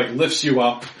lifts you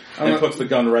up and puts the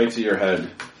gun right to your head.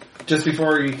 Just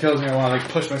before he kills me, I want to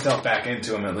like push myself back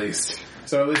into him at least.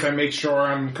 So at least I make sure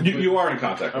I'm. You are in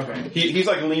contact. Okay. He's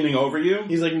like leaning over you.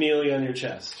 He's like kneeling on your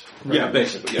chest. Right. Yeah,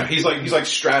 basically. Yeah. He's like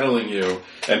straddling you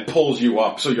and pulls you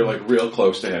up, so you're like real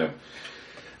close to him.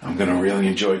 I'm gonna really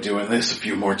enjoy doing this a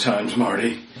few more times,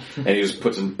 Marty. And he just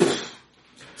puts in.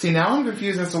 See, now I'm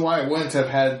confused as to why I wouldn't have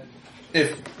had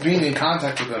if being in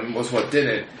contact with him was what did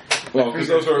it. Well, because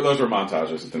those were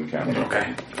montages. It didn't count.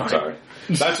 Okay, fine. Sorry.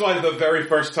 That's why the very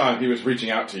first time he was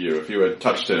reaching out to you, if you had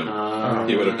touched him,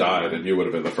 he would have died, and you would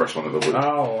have been the first one in the loop. Oh,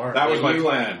 all right. That was my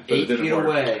plan, but it 8 didn't feet work.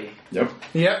 away. Yep.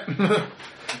 Yep.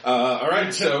 All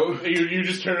right, so You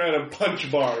just turn around and punch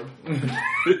Barb.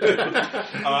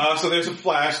 so there's a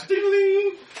flash,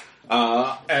 ding-a-ling,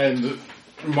 and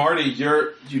Marty,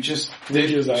 you just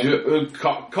did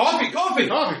coffee,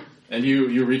 and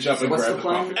you reach up and What's grab the the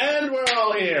plan? coffee. And we're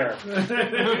all here.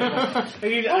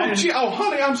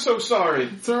 Honey, I'm so sorry.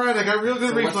 It's alright, I got real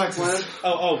good reflexes.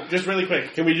 Oh, just really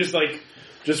quick. Can we just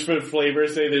for flavor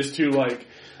say there's 2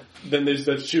 then there's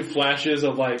 2 flashes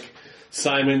of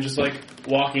Simon just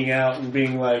walking out and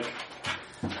being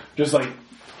just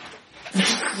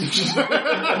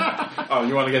Oh,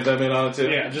 you want to get them in on it too?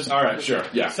 Yeah, just all right, sure.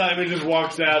 Yeah. Simon just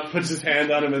walks out, puts his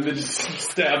hand on him, and then just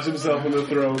stabs himself in the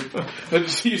throat.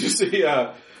 You just see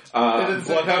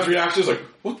Bloodhound's reaction is like,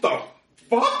 what the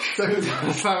fuck?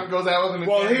 Simon goes out with him.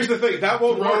 Well, here's the thing. That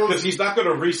won't work because he's not going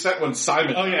to reset when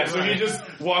Simon. Oh yeah, so he just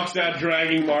walks out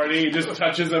dragging Marty, he just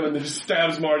touches him, and then just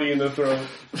stabs Marty in the throat.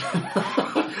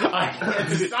 I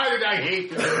decided I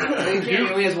hate him. He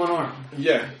only has 1 arm.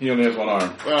 Yeah, he only has 1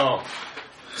 arm. Oh.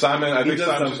 Simon, I think does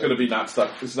Simon's just going to be not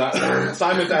stuck. It's not.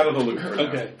 Simon's out of the loop for now.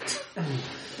 Okay.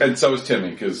 And so is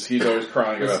Timmy because he's always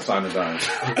crying about Simon dying.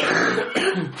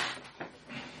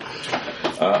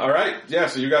 All right, yeah.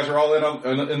 So you guys are all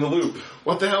in the loop.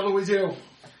 What the hell do we do?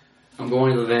 I'm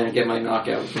going to the van and get my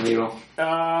knockout from Needle. All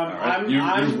right. You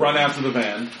run after the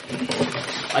van.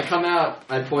 I come out,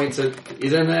 I point to,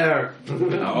 he's in there.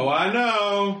 Oh, I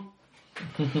know.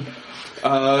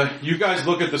 You guys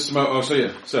look at the smoke. Oh, so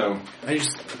yeah. So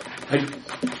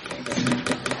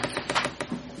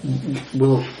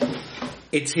Will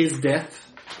it's his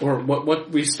death, or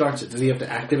what restarts it? Does he have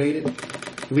to activate it?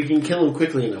 If we can kill him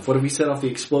quickly enough, what if we set off the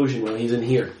explosion while he's in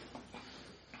here?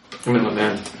 I'm in my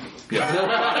van.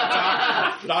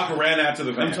 yeah. Doc ran out to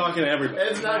the van. I'm talking to everybody.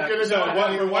 It's not good So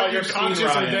what you're conscious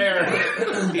Ryan. there,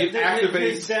 it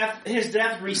activates. His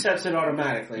death resets it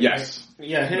automatically. Yes. Right?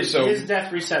 Yeah, his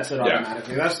death resets it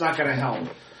automatically. That's not going to help.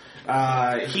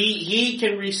 He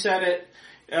can reset it.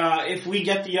 If we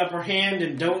get the upper hand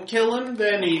and don't kill him,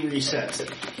 then he resets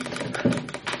it.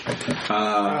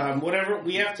 Whatever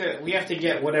we have to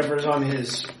get whatever's on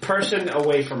his person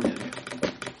away from him.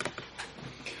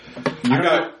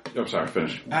 I'm sorry.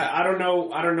 Finish. I don't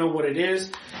know what it is.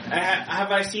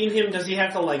 Have I seen him? Does he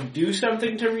have to do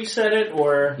something to reset it,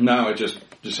 or No, it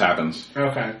just happens.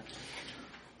 okay?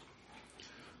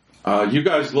 You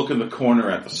guys look in the corner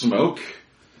at the smoke,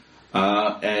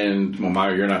 and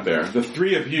Meyer, you're not there. The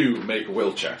three of you make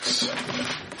will checks.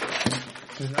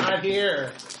 He's not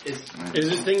here. Is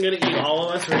this thing going to eat all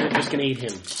of us, or is it just going to eat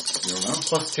him? You don't know?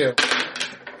 +2.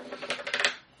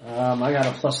 I got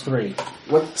a +3.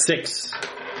 What? 6.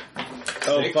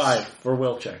 Oh, 6? 5 for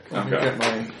will check. Let me Okay. get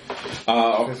my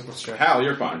physical strength. Hal,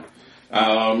 you're fine.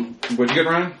 What'd you get,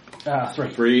 Ryan?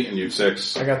 3. 3, and you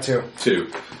 6. I got 2.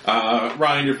 2.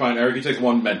 Ryan, you're fine. Eric, you take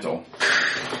 1 mental,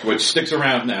 which sticks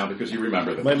around now because you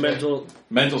remember them. My mental...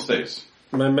 Mental stays.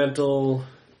 My mental...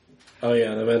 Oh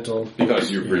yeah, the mental...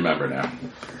 Because you remember now.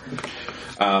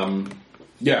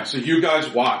 So you guys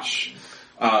watch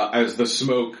as the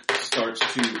smoke starts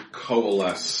to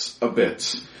coalesce a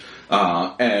bit,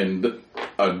 and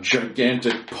a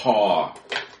gigantic paw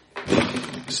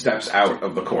steps out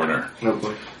of the corner. Oh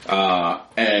boy.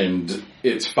 And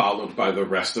it's followed by the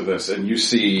rest of this, and you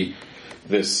see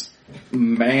this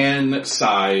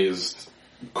man-sized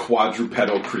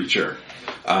quadrupedal creature.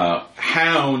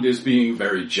 Hound is being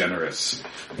very generous.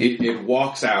 It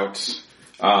walks out.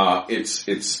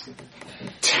 Its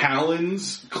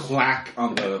talons clack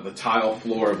on the tile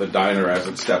floor of the diner as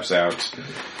it steps out.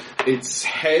 Its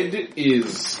head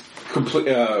is complete,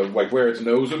 like where its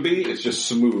nose would be. It's just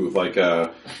smooth, like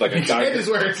a Its head is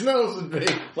where its nose would be.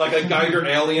 like a Geiger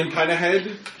alien kind of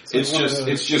head.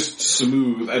 It's just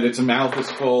smooth, and its mouth is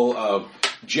full of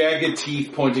jagged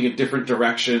teeth pointing in different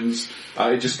directions.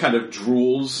 It just kind of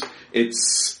drools.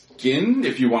 Its skin,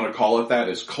 if you want to call it that,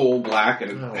 is coal black,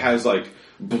 and it has like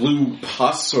blue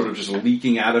pus sort of just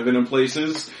leaking out of it in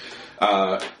places.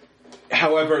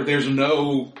 However, there's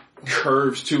no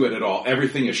curves to it at all.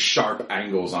 Everything is sharp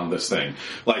angles on this thing.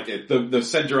 Like the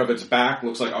center of its back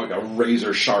looks like a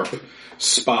razor sharp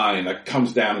spine that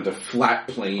comes down into flat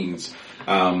planes.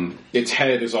 Its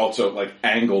head is also like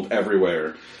angled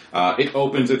everywhere. It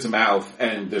opens its mouth,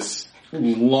 and this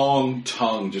long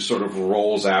tongue just sort of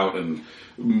rolls out and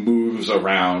moves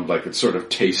around like it's sort of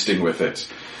tasting with it.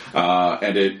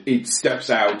 And it steps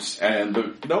out,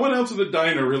 and no one else in the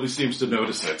diner really seems to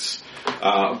notice it.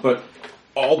 But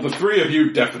all the three of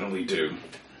you definitely do.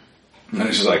 And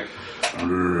it's just like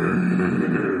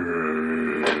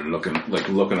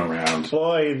looking around.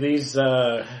 Boy, this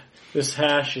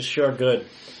hash is sure good.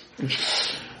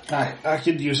 I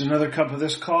could use another cup of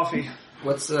this coffee.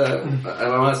 What's on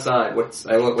that side? What's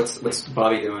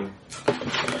Bobby doing?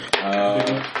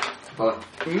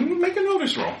 Make a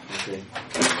notice roll. Okay.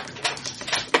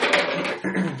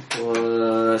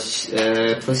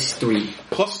 +3.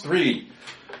 +3.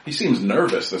 He seems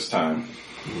nervous this time.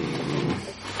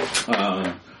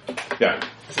 Yeah.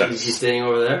 Is he staying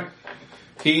over there?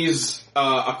 He's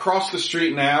across the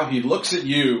street now. He looks at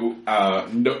you.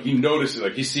 He notices,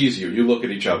 like he sees you. You look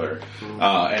at each other,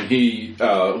 and he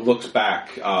looks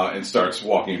back and starts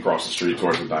walking across the street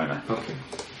towards the diner. Okay.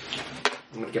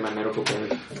 I'm gonna get my medical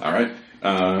bag. All right.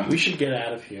 We should get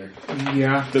out of here.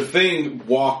 Yeah. The thing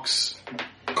walks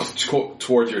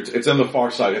towards your. It's on the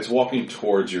far side. It's walking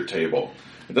towards your table.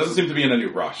 It doesn't seem to be in any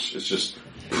rush. It's just.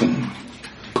 Boom,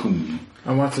 boom.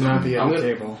 I want to not be at the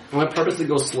table. I'm gonna purposely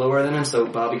go slower than him so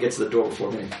Bobby gets to the door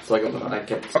before me. So I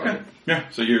get. Okay. Yeah.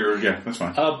 So that's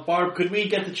fine. Barb, could we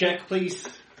get the check, please?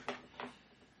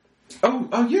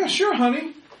 Oh, yeah, sure,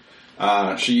 honey.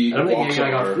 She I don't think walks I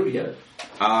got over. food yet.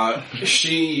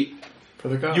 For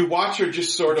the cup. You watch her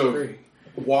just sort of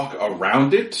walk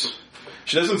around it.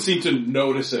 She doesn't seem to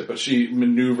notice it, but she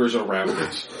maneuvers around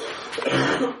it.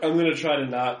 I'm gonna try to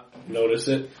not notice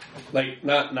it. Like,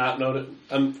 not notice.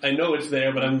 I know it's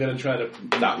there, but I'm gonna try to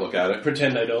Not look at it.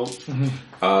 pretend I don't.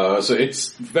 So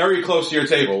it's very close to your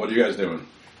table. What are you guys doing?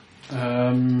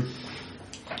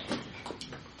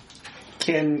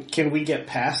 Can we get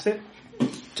past it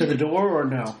to the door or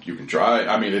no? You can try.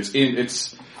 I mean, it's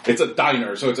a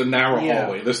diner, so it's a narrow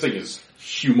hallway. This thing is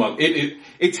humongous.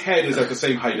 Its head is at the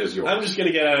same height as yours. I'm just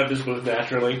gonna get out of this booth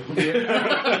naturally.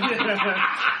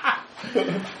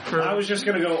 I was just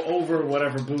going to go over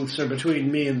whatever booths are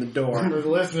between me and the door. For the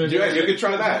listeners, Yeah, you could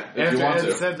try that if you want Ed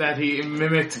to. said that he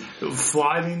mimicked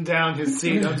sliding down his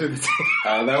seat under the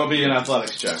table. That would be an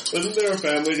athletics check. Wasn't there a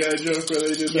Family Guy joke where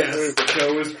they did that Yes. where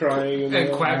Joe was crying?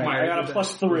 And Quagmire. I got a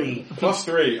 +3.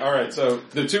 +3. All right, so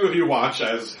the two of you watch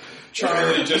as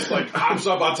Charlie just like hops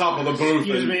up on top of the booth.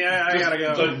 Excuse me, I gotta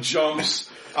go. And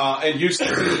jumps, and you see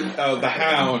the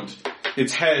hound.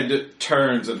 Its head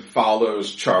turns and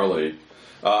follows Charlie,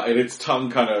 and its tongue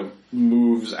kind of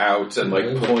moves out and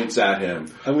like points at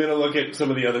him. I'm gonna look at some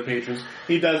of the other patrons.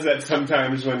 He does that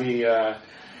sometimes when he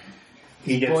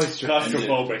He gets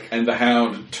claustrophobic. And the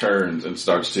hound turns and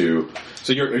starts to...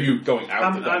 So are you going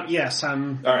out? Yes,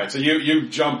 I'm... Alright, so you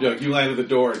jump, you land at the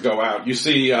door and go out. You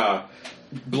see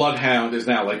Bloodhound is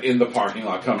now in the parking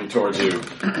lot coming towards you.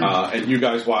 And you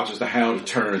guys watch as the hound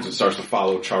turns and starts to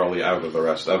follow Charlie out of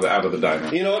the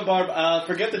diner. You know what, Barb?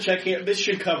 Forget the check here. This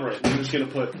should cover it. I'm just going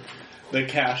to put the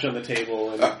cash on the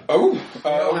table. And...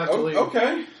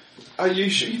 okay. You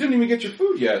didn't even get your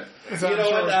food yet. You know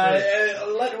what?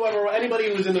 Let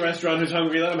anybody who's in the restaurant who's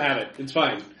hungry, let them have it. It's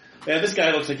fine. Yeah, this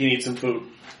guy looks like he needs some food.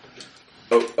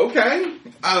 Oh, okay.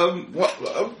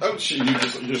 You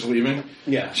just leaving?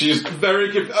 Yeah. She's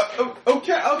very confused.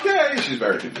 Okay. She's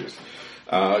very confused.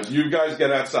 You guys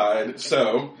get outside.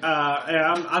 So,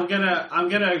 I'm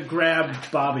gonna grab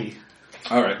Bobby.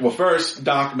 All right. Well, first,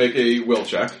 Doc, make a will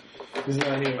check. He's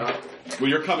not here. Well,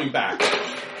 you're coming back.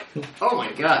 Oh my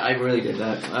god, I really did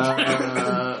that.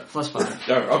 +5.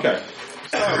 Oh, okay.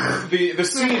 So the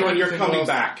scene when you're coming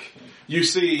back, you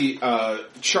see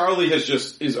Charlie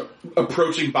is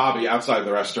approaching Bobby outside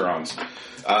the restaurant,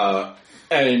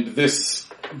 and this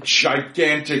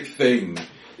gigantic thing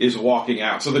is walking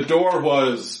out. So the door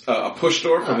was a push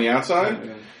door from the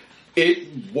outside.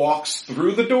 It walks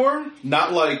through the door,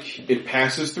 not like it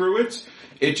passes through it.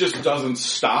 It just doesn't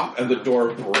stop, and the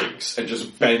door breaks and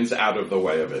just bends out of the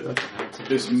way of it.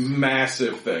 This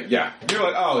massive thing. Yeah. You're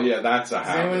like, oh yeah, that's a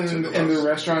hound. Does anyone in the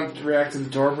restaurant react to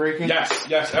the door breaking? Yes.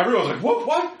 Everyone's like,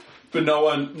 what? But no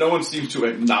one seems to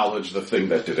acknowledge the thing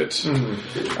that did it.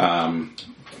 Mm-hmm.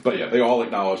 But yeah, they all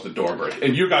acknowledge the door break.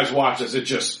 And you guys watch as it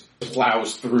just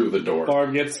plows through the door.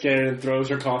 Barb gets scared and throws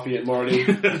her coffee at Marty. You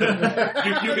can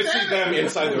see them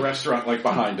inside the restaurant,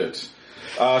 behind it.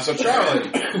 So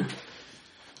Charlie...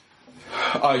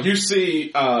 you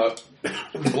see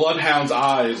Bloodhound's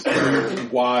eyes go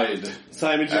wide.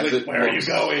 Simon's just like, where are you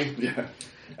going? Yeah.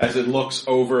 As he looks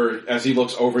over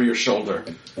your shoulder.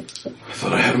 I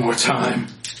thought I had more time.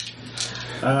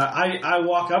 I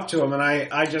walk up to him and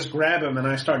I just grab him and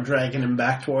I start dragging him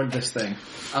back toward this thing.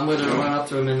 I'm going to run up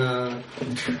to him and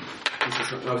this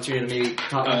is an opportunity to maybe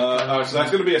top so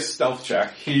that's going to be a stealth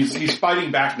check. He's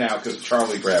fighting back now because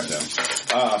Charlie grabbed him. So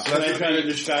that's going to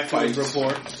distract him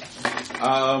before.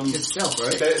 It's stealth,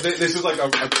 right? This is like a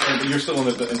turn. You're still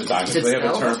in the diner. So they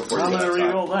have a turn before you I'm get going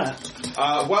to outside. reroll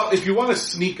that. Well, if you want to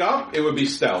sneak up, it would be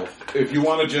stealth. If you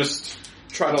want to just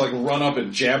try to run up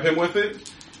and jab him with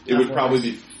it, it would probably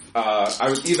be. I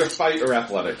would either fight or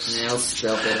athletics. Yeah, I'll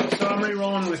stealth it. So I'm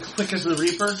rerolling with quick as the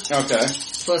Reaper. Okay.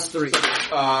 +3.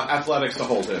 Athletics to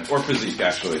hold in, or physique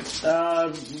actually.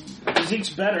 Physique's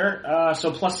better,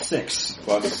 so +6.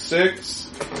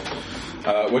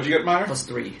 +6. What'd you get, Meyer?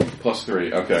 +3.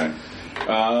 +3. Okay.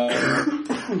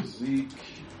 Physique.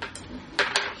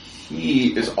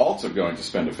 He is also going to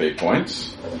spend a fate point,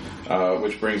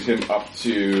 which brings him up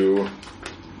to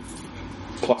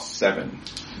 +7.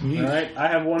 Alright, I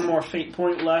have one more fate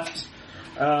point left.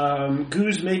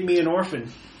 Goose made me an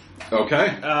orphan.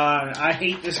 Okay. I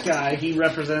hate this guy. He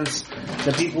represents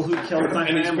the people who killed my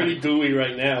And he's family. pretty gooey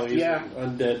right now. He's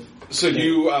undead. So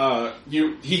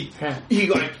he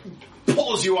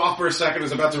pulls you off for a second,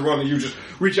 is about to run, and you just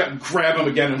reach out and grab him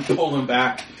again and pull him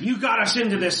back. You got us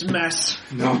into this mess.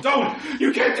 No, don't!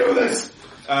 You can't do this!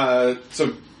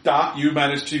 So Doc, you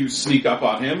managed to sneak up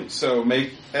on him, so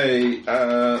make a, you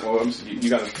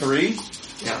got a 3.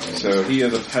 Yeah. So he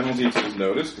has a penalty to his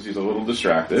notice, because he's a little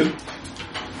distracted.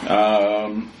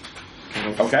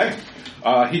 Okay.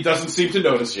 He doesn't seem to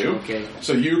notice you. Okay.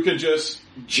 So you can just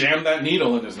jam that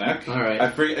needle in his neck. Alright. I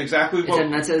forget exactly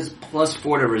what... That says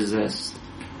 +4 to resist.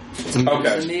 Okay. I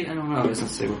don't know. It doesn't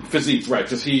say what. Physique, right,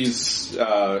 because he's,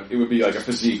 it would be like a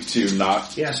physique to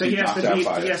not Yeah, so be he has knocked to out beat,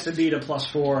 by he it. has to beat a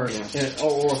 +4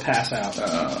 or pass out.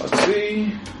 Let's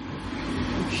see.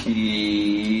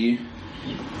 He...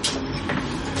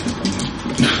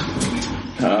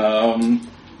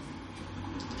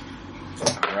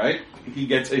 Alright. He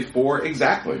gets a 4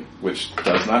 exactly, which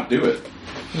does not do it.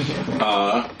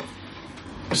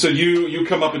 So you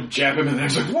come up and jab him, and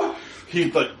there's like, what? He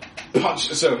punch.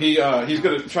 So he's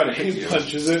gonna try to hit you.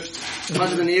 Punches it.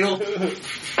 Punch the needle.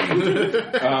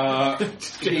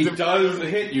 He does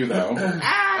hit you though.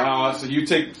 So you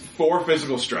take 4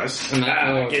 physical stress. Can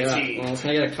I Gets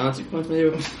get a consequence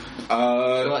maybe?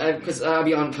 Because I'll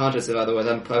be unconscious otherwise.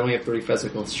 I only have 3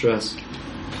 physical stress.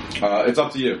 It's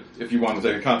up to you if you want to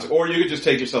take a consequence, or you could just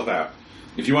take yourself out.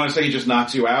 If you want to say he just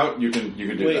knocks you out, you can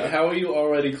do that. Wait, how are you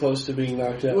already close to being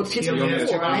knocked out? Well, it's only has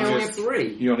 2 I only have boxes.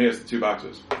 3. He only has the 2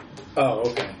 boxes. Oh,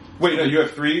 okay. Wait, no, you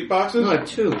have 3 boxes? No, I have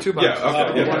 2. 2 boxes. Yeah,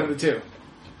 okay, yeah. 1 and the 2.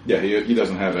 Yeah, he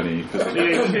doesn't have any. So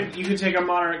you could take a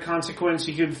moderate consequence.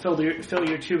 You could fill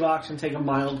your 2 box and take a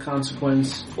mild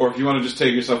consequence. Or if you want to just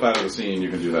take yourself out of the scene, you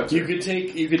can do that too. You could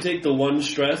take the 1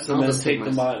 stress and I'll then just take take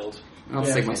the mild. I'll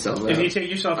take myself out. If you take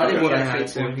yourself I out, did what I you had get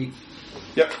to. fate.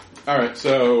 Yep. All right.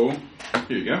 So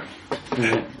here you go.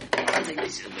 Yeah.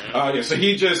 So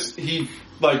he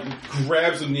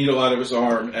grabs a needle out of his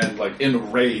arm and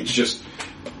in rage just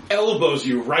elbows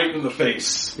you right in the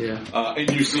face. Yeah. And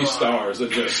you see stars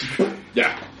that just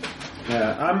yeah.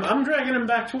 Yeah, I'm dragging him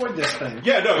back toward this thing.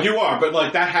 Yeah, no, you are,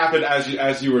 but that happened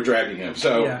as you were dragging him.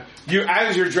 So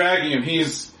as you're dragging him,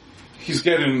 he's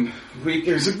getting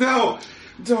weaker. He's like, no,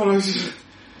 don't,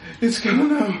 it's gonna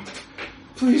no,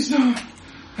 please don't.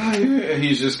 And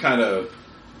he's just kind of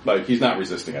he's not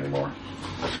resisting anymore.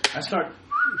 I start.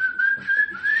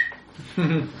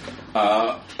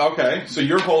 Okay, so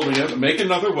you're holding him. Make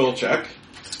another will check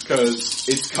because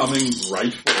it's coming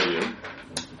right for you.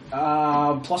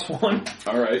 +1.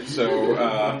 Alright,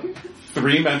 so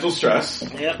 3 mental stress.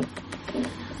 Yep.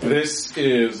 This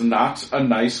is not a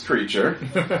nice creature.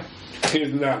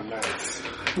 He's not nice.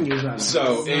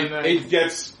 So it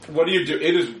gets, what do you do?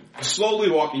 It is slowly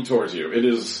walking towards you. It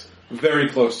is very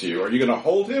close to you. Are you going to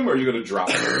hold him or are you going to drop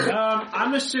him?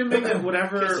 I'm assuming that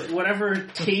whatever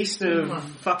taste of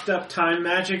fucked up time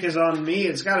magic is on me,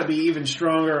 it's got to be even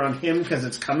stronger on him because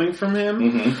it's coming from him.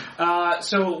 Mm-hmm.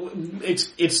 So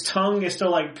its tongue is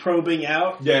still probing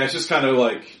out. Yeah, it's just kind of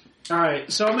all right,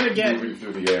 so I'm gonna get moving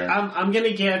through the air. I'm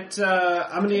gonna get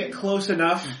close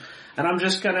enough, and I'm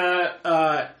just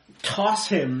gonna toss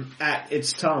him at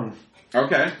its tongue.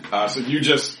 Okay, so you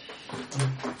just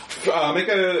make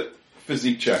a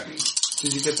physique check.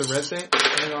 Did you get the red thing?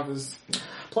 Coming off his...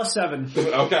 +7.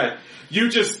 Okay, you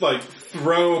just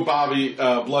throw Bobby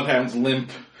Bloodhound's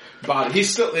limp body.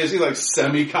 Is he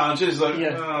semi-conscious?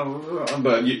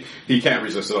 But he can't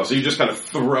resist at all. So you just kind of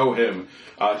throw him.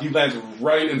 He lands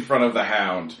right in front of the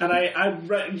hound. And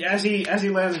as he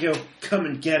lands, I go, come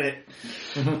and get it.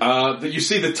 You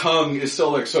see the tongue is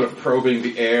still sort of probing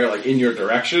the air in your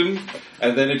direction,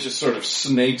 and then it just sort of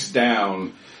snakes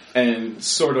down and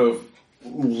sort of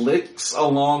licks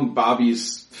along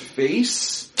Bobby's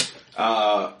face,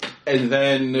 and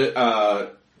then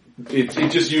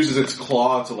it just uses its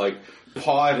claw to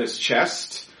paw at his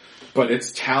chest, but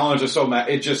its talons are so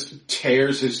it just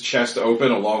tears his chest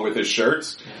open along with his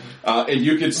shirt, and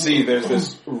you can see there's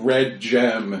this red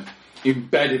gem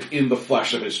embedded in the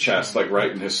flesh of his chest,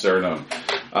 right in his sternum.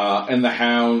 And the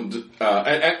hound,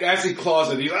 as he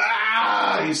claws it, he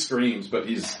screams, but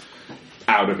he's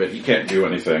out of it. He can't do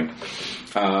anything.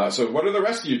 So what are the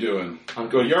rest of you doing?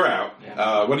 Good, you're out.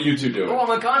 Yeah. What are you two doing? Oh, I'm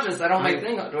unconscious. I don't make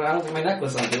I don't put my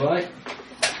necklace on, do I?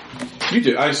 You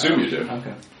do. I assume you do.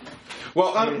 Okay.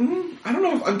 Well, I don't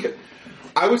know if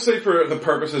I would say for the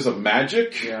purposes of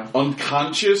magic,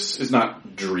 unconscious is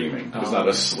not dreaming. It's not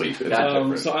asleep. It's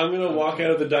different. So I'm going to walk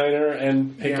out of the diner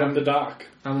and pick up the dock.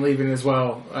 I'm leaving as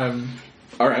well.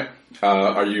 All right.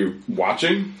 Are you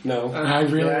watching? No. I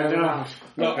really am not.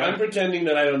 No, Okay. I'm pretending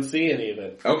that I don't see any of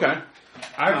it. Okay.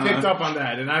 I picked up on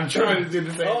that, and I'm trying to do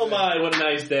the same Oh thing. my, what a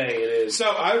nice day it is. So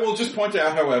I will just point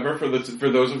out, however, for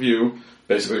those of you,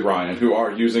 basically Ryan, who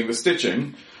are using the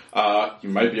stitching, you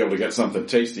might be able to get something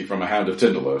tasty from a Hound of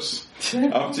Tindalos.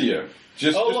 Up to you.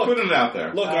 Just putting it out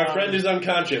there. Look, our friend is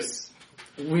unconscious.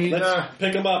 Let's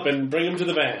pick him up and bring him to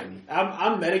the van.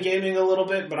 I'm metagaming a little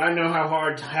bit, but I know how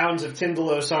hard Hounds of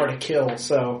Tindalos are to kill,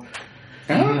 so...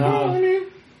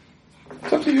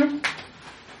 It's up to you.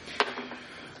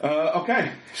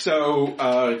 Okay,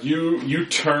 so you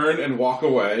turn and walk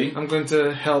away. I'm going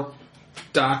to help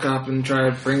Doc up and try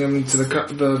to bring him to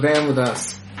the van with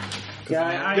us.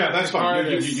 Yeah, that's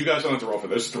fine. You guys don't have to roll for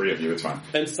this. 3 of you, it's fine.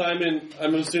 And Simon,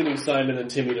 I'm assuming Simon and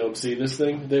Timmy don't see this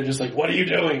thing. They're just like, what are you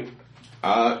doing?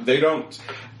 They don't...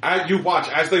 you watch,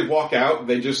 as they walk out,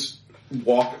 they just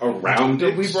walk around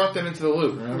it. We brought them into the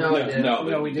loop, right? No,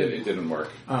 we didn't. It didn't work.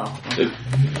 Oh. So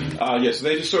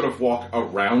they just sort of walk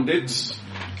around it,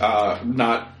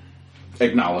 not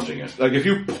acknowledging it. If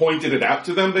you pointed it out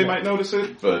to them, they might notice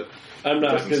it, but... I'm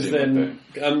not, because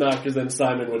then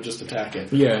Simon would just attack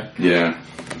it. Yeah. Yeah.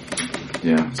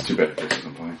 It's too bad Chris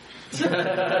isn't playing.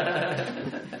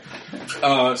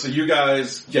 So you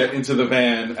guys get into the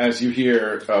van as you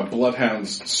hear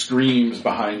Bloodhound's screams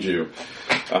behind you.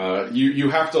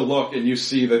 You have to look and you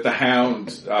see that the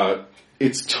hound,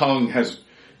 its tongue has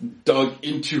dug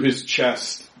into his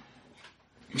chest,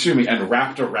 and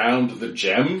wrapped around the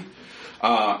gem,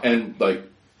 and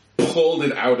pulled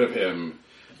it out of him.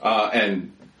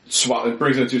 And it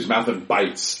brings it into his mouth and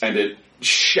bites, and it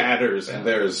shatters, and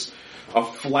there's a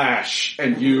flash,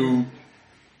 and you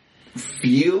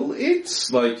feel it.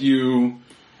 Like you,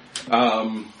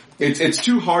 it's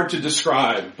too hard to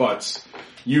describe, but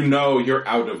you know you're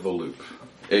out of the loop.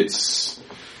 There's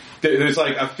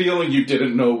like a feeling you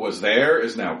didn't know was there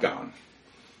is now gone.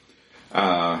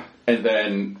 And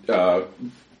then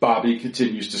Bobby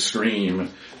continues to scream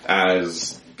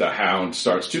as the hound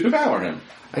starts to devour him.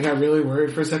 I got really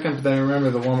worried for a second, but then I remember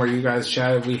the one where you guys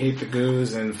chatted, we hate the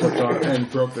goose, and flipped off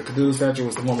and broke the Cthulhu statue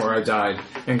was the one where I died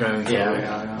and got into it.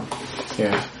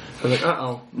 Yeah. I was like,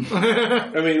 uh-oh.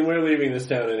 I mean, we're leaving this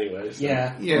town anyway. So.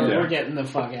 Yeah, we're getting the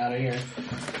fuck out of here.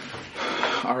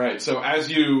 All right, so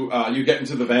as you get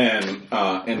into the van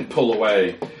and pull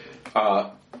away,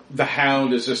 the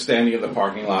hound is just standing in the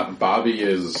parking lot, and Bobby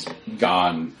is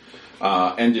gone.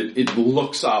 And it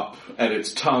looks up, and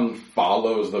its tongue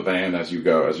follows the van as you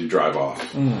drive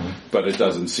off. But it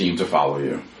doesn't seem to follow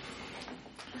you.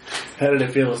 How did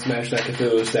it feel to smash that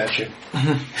Cthulhu statue?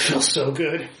 It feels so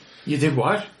good. You did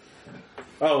what?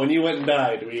 Oh, when you went and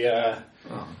died,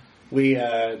 we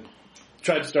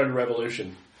tried to start a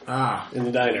revolution. In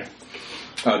the diner.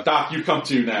 Doc, you come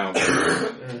to now.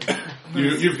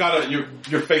 You've got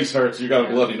your face hurts. You got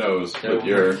a bloody nose, but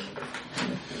you're.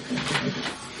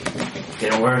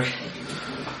 Didn't work.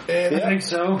 I think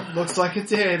so. Looks like it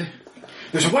did.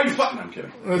 There's a white button. I'm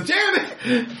kidding. Oh, damn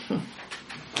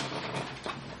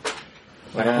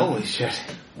it! Holy shit.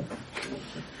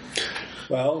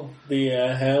 Well, the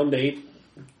hound ate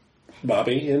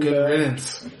Bobby and Good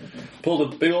riddance.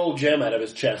 pulled a big old gem out of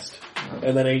his chest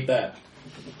and then ate that.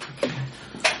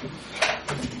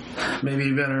 Maybe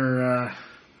you better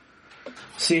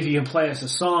see if you can play us a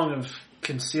song of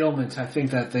concealment. I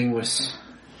think that thing was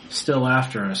still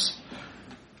after us.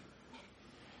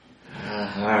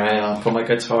 Alright, I'll pull my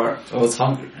guitar. Oh, it's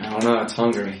hungry. I don't know, it's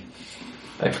hungry.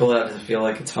 I pull out, does it feel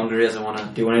like it's hungry? Doesn't want to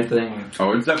do anything?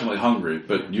 Oh, it's definitely hungry,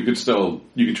 but you could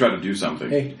try to do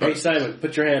something. Hey, Simon,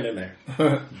 put your hand in there.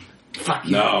 Fuck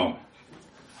you. No.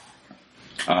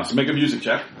 So make a music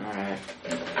check. Alright.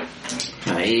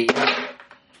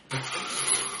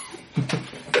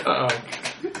 Uh-oh.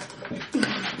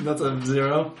 That's a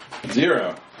 0.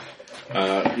 0. You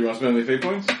want to spend any fate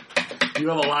points? You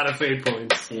have a lot of fate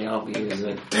points. Yeah, I'll use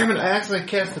it. Damn it, I accidentally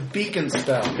cast the beacon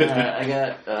spell. I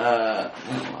got, I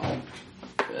don't know.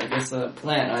 I guess a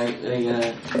plan.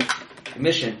 A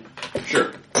mission.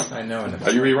 Sure. I know.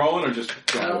 Are you re-rolling or just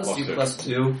Let's do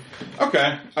 +2.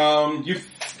 Okay.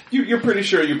 You're pretty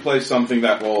sure you play something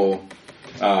that will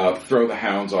throw the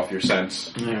hounds off your scent,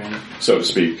 so to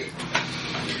speak.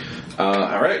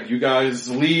 All right, you guys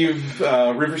leave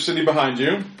River City behind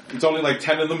you. It's only like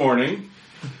 10 in the morning.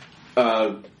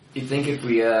 You think if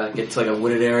we get to like a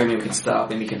wooded area, maybe we can stop,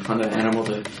 maybe we can hunt an animal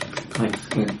to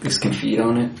like this can feed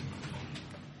on it?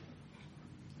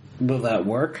 Will that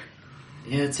work?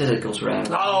 Yeah, it says it goes around.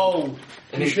 Oh!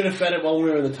 You should have fed it while we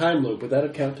were in the time loop. Would that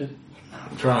have counted?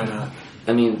 Try not.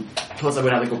 I mean, plus I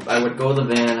would have to go. I would go to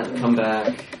the van, I'd come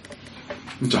back.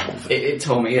 It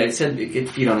told me. Yeah, it said it could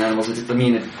feed on animals. It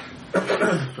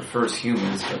prefers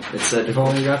humans, but it said If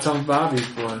only you got some Bobby's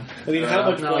blood. I mean, how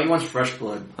much no, blood? he wants fresh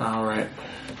blood. Alright.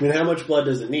 I mean, how much blood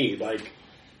does it need? Like,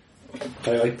 if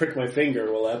I prick my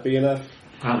finger, will that be enough?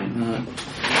 Probably not.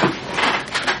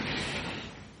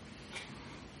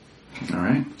 All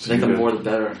right. I think the more the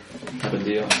better type of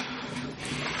deal.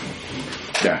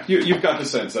 Yeah, you've got the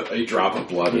sense that a drop of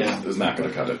blood is not going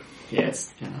to cut it. Yeah,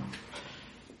 it's,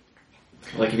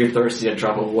 like if you're thirsty, a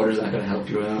drop of water is not going to help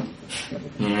you out.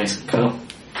 Nice cup.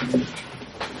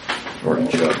 Or a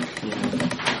jug.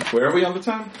 Yeah. Where are we on the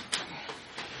time?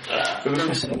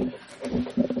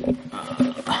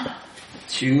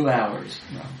 2 hours.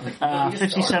 No,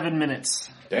 57 minutes.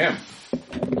 Damn.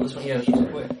 Well, this one, yeah, it's just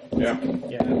quick. Yeah.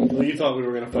 Yeah. Well, you thought we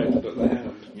were going to fight the hound.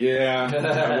 Yeah,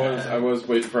 I was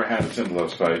waiting for a Hand of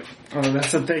Tindalos fight. Oh,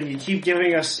 that's the thing. You keep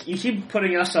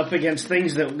putting us up against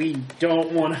things that we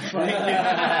don't want to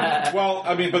fight. Well,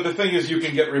 I mean, but the thing is, you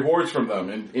can get rewards from them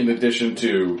in addition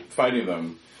to fighting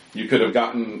them. You could have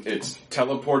gotten its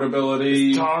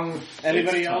teleportability. Tongue.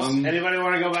 Anybody its else? tongue, Anybody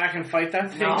want to go back and fight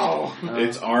that thing? No.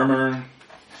 its armor.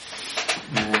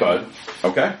 But,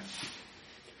 okay.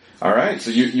 Alright, so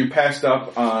you passed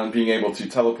up on being able to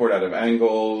teleport out of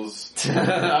angles.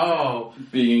 Oh.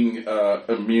 Being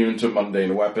immune to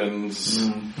mundane weapons.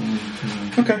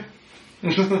 Okay.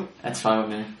 That's fine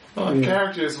with me. Well, the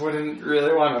characters wouldn't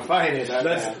really want to fight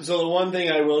it. So the one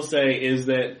thing I will say is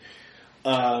that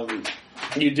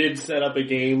you did set up a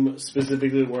game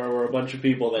specifically where we're a bunch of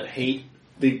people that hate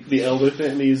the elder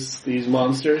thing, these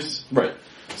monsters. Right.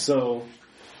 So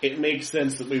it makes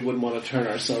sense that we wouldn't want to turn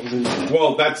ourselves into that.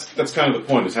 Well, that's kind of the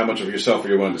point, is how much of yourself are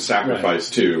you willing to sacrifice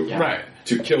to Right.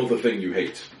 to kill the thing you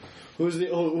hate.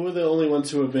 Who are the only ones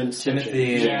who have been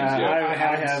Timothy stitching?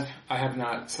 and I have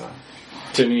not. So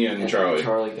Timmy and Charlie.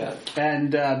 Charlie got.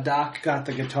 And Doc got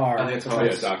the guitar. Oh, the guitar. Oh,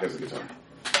 yeah, Doc has a guitar.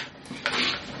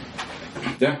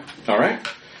 Yeah. All right.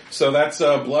 So that's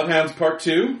Bloodhounds Part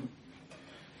 2.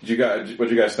 What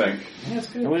did you guys think? Yeah, it's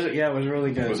good. It was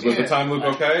really good. Was the time loop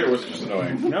okay, or was it just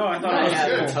annoying? No, I thought I it was had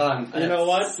good. a ton. You know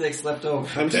what? 6 left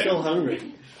over. I'm still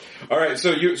hungry. All right.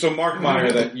 So Mark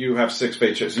Meyer, that you have 6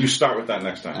 bait chips. You start with that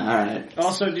next time. Alright.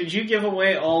 Also, did you give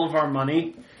away all of our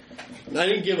money? I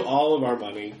didn't give all of our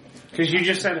money. Because you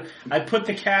just said, I put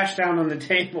the cash down on the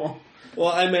table. Well,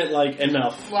 I meant like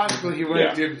enough. logically, he would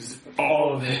have given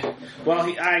all of it. Well,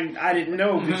 I didn't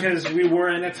know because we were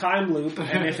in a time loop,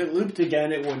 and if it looped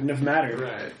again, it wouldn't have mattered.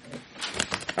 Right.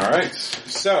 All right.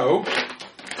 So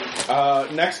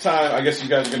next time, I guess you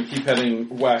guys are going to keep heading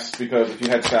west because if you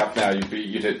head south now,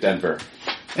 you'd hit Denver.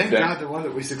 Thank God the one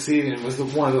that we succeeded in was the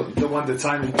one that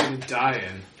Simon didn't die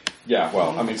in. Yeah.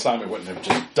 Well, I mean, Simon wouldn't have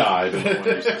just died in the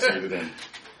one you succeeded in.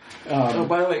 Oh,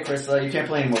 by the way, Chris, you can't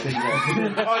play anymore. Because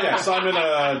Oh yeah, Simon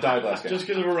died last game. Just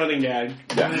because of a running gag.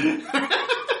 Yeah.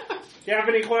 If you have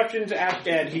any questions, ask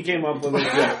Ed. He came up with it.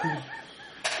 Yeah.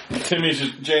 Timmy's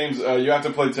just, James, you have to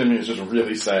play Timmy who's just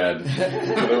really sad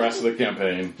for the rest of the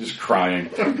campaign. Just crying.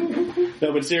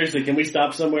 No, but seriously, can we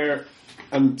stop somewhere?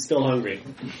 I'm still hungry.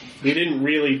 We didn't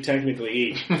really technically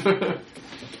eat.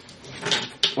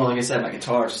 well, like I said, my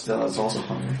guitar still is also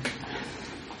hungry.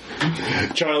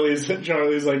 Charlie's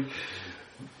like,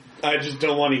 I just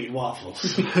don't want to eat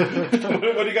waffles. What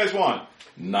do you guys want?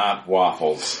 Not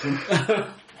waffles.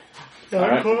 All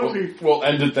right, we'll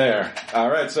end it there.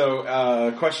 All right,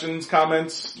 so questions,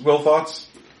 comments, Will, thoughts?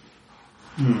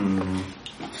 Come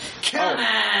so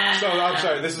I'm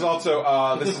sorry. This is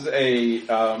also this is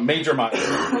a major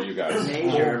milestone for you guys.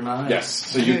 Major milestone. Yes,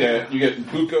 so you get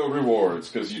Buchet rewards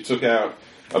because you took out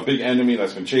a big enemy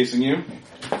that's been chasing you.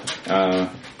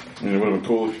 I mean, it would have been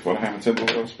cool if you fought a Hand of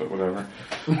Tindalos, but whatever.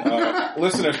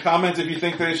 Listener, comment if you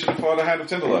think they should have fought a Hand of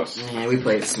Tindalos. Yeah, we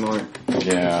played it smart.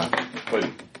 Yeah,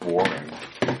 played boring.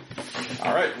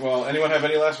 All right. Well, anyone have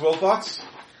any last Will thoughts?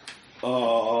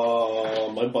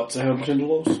 My butt's a Hand of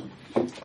Tindalos.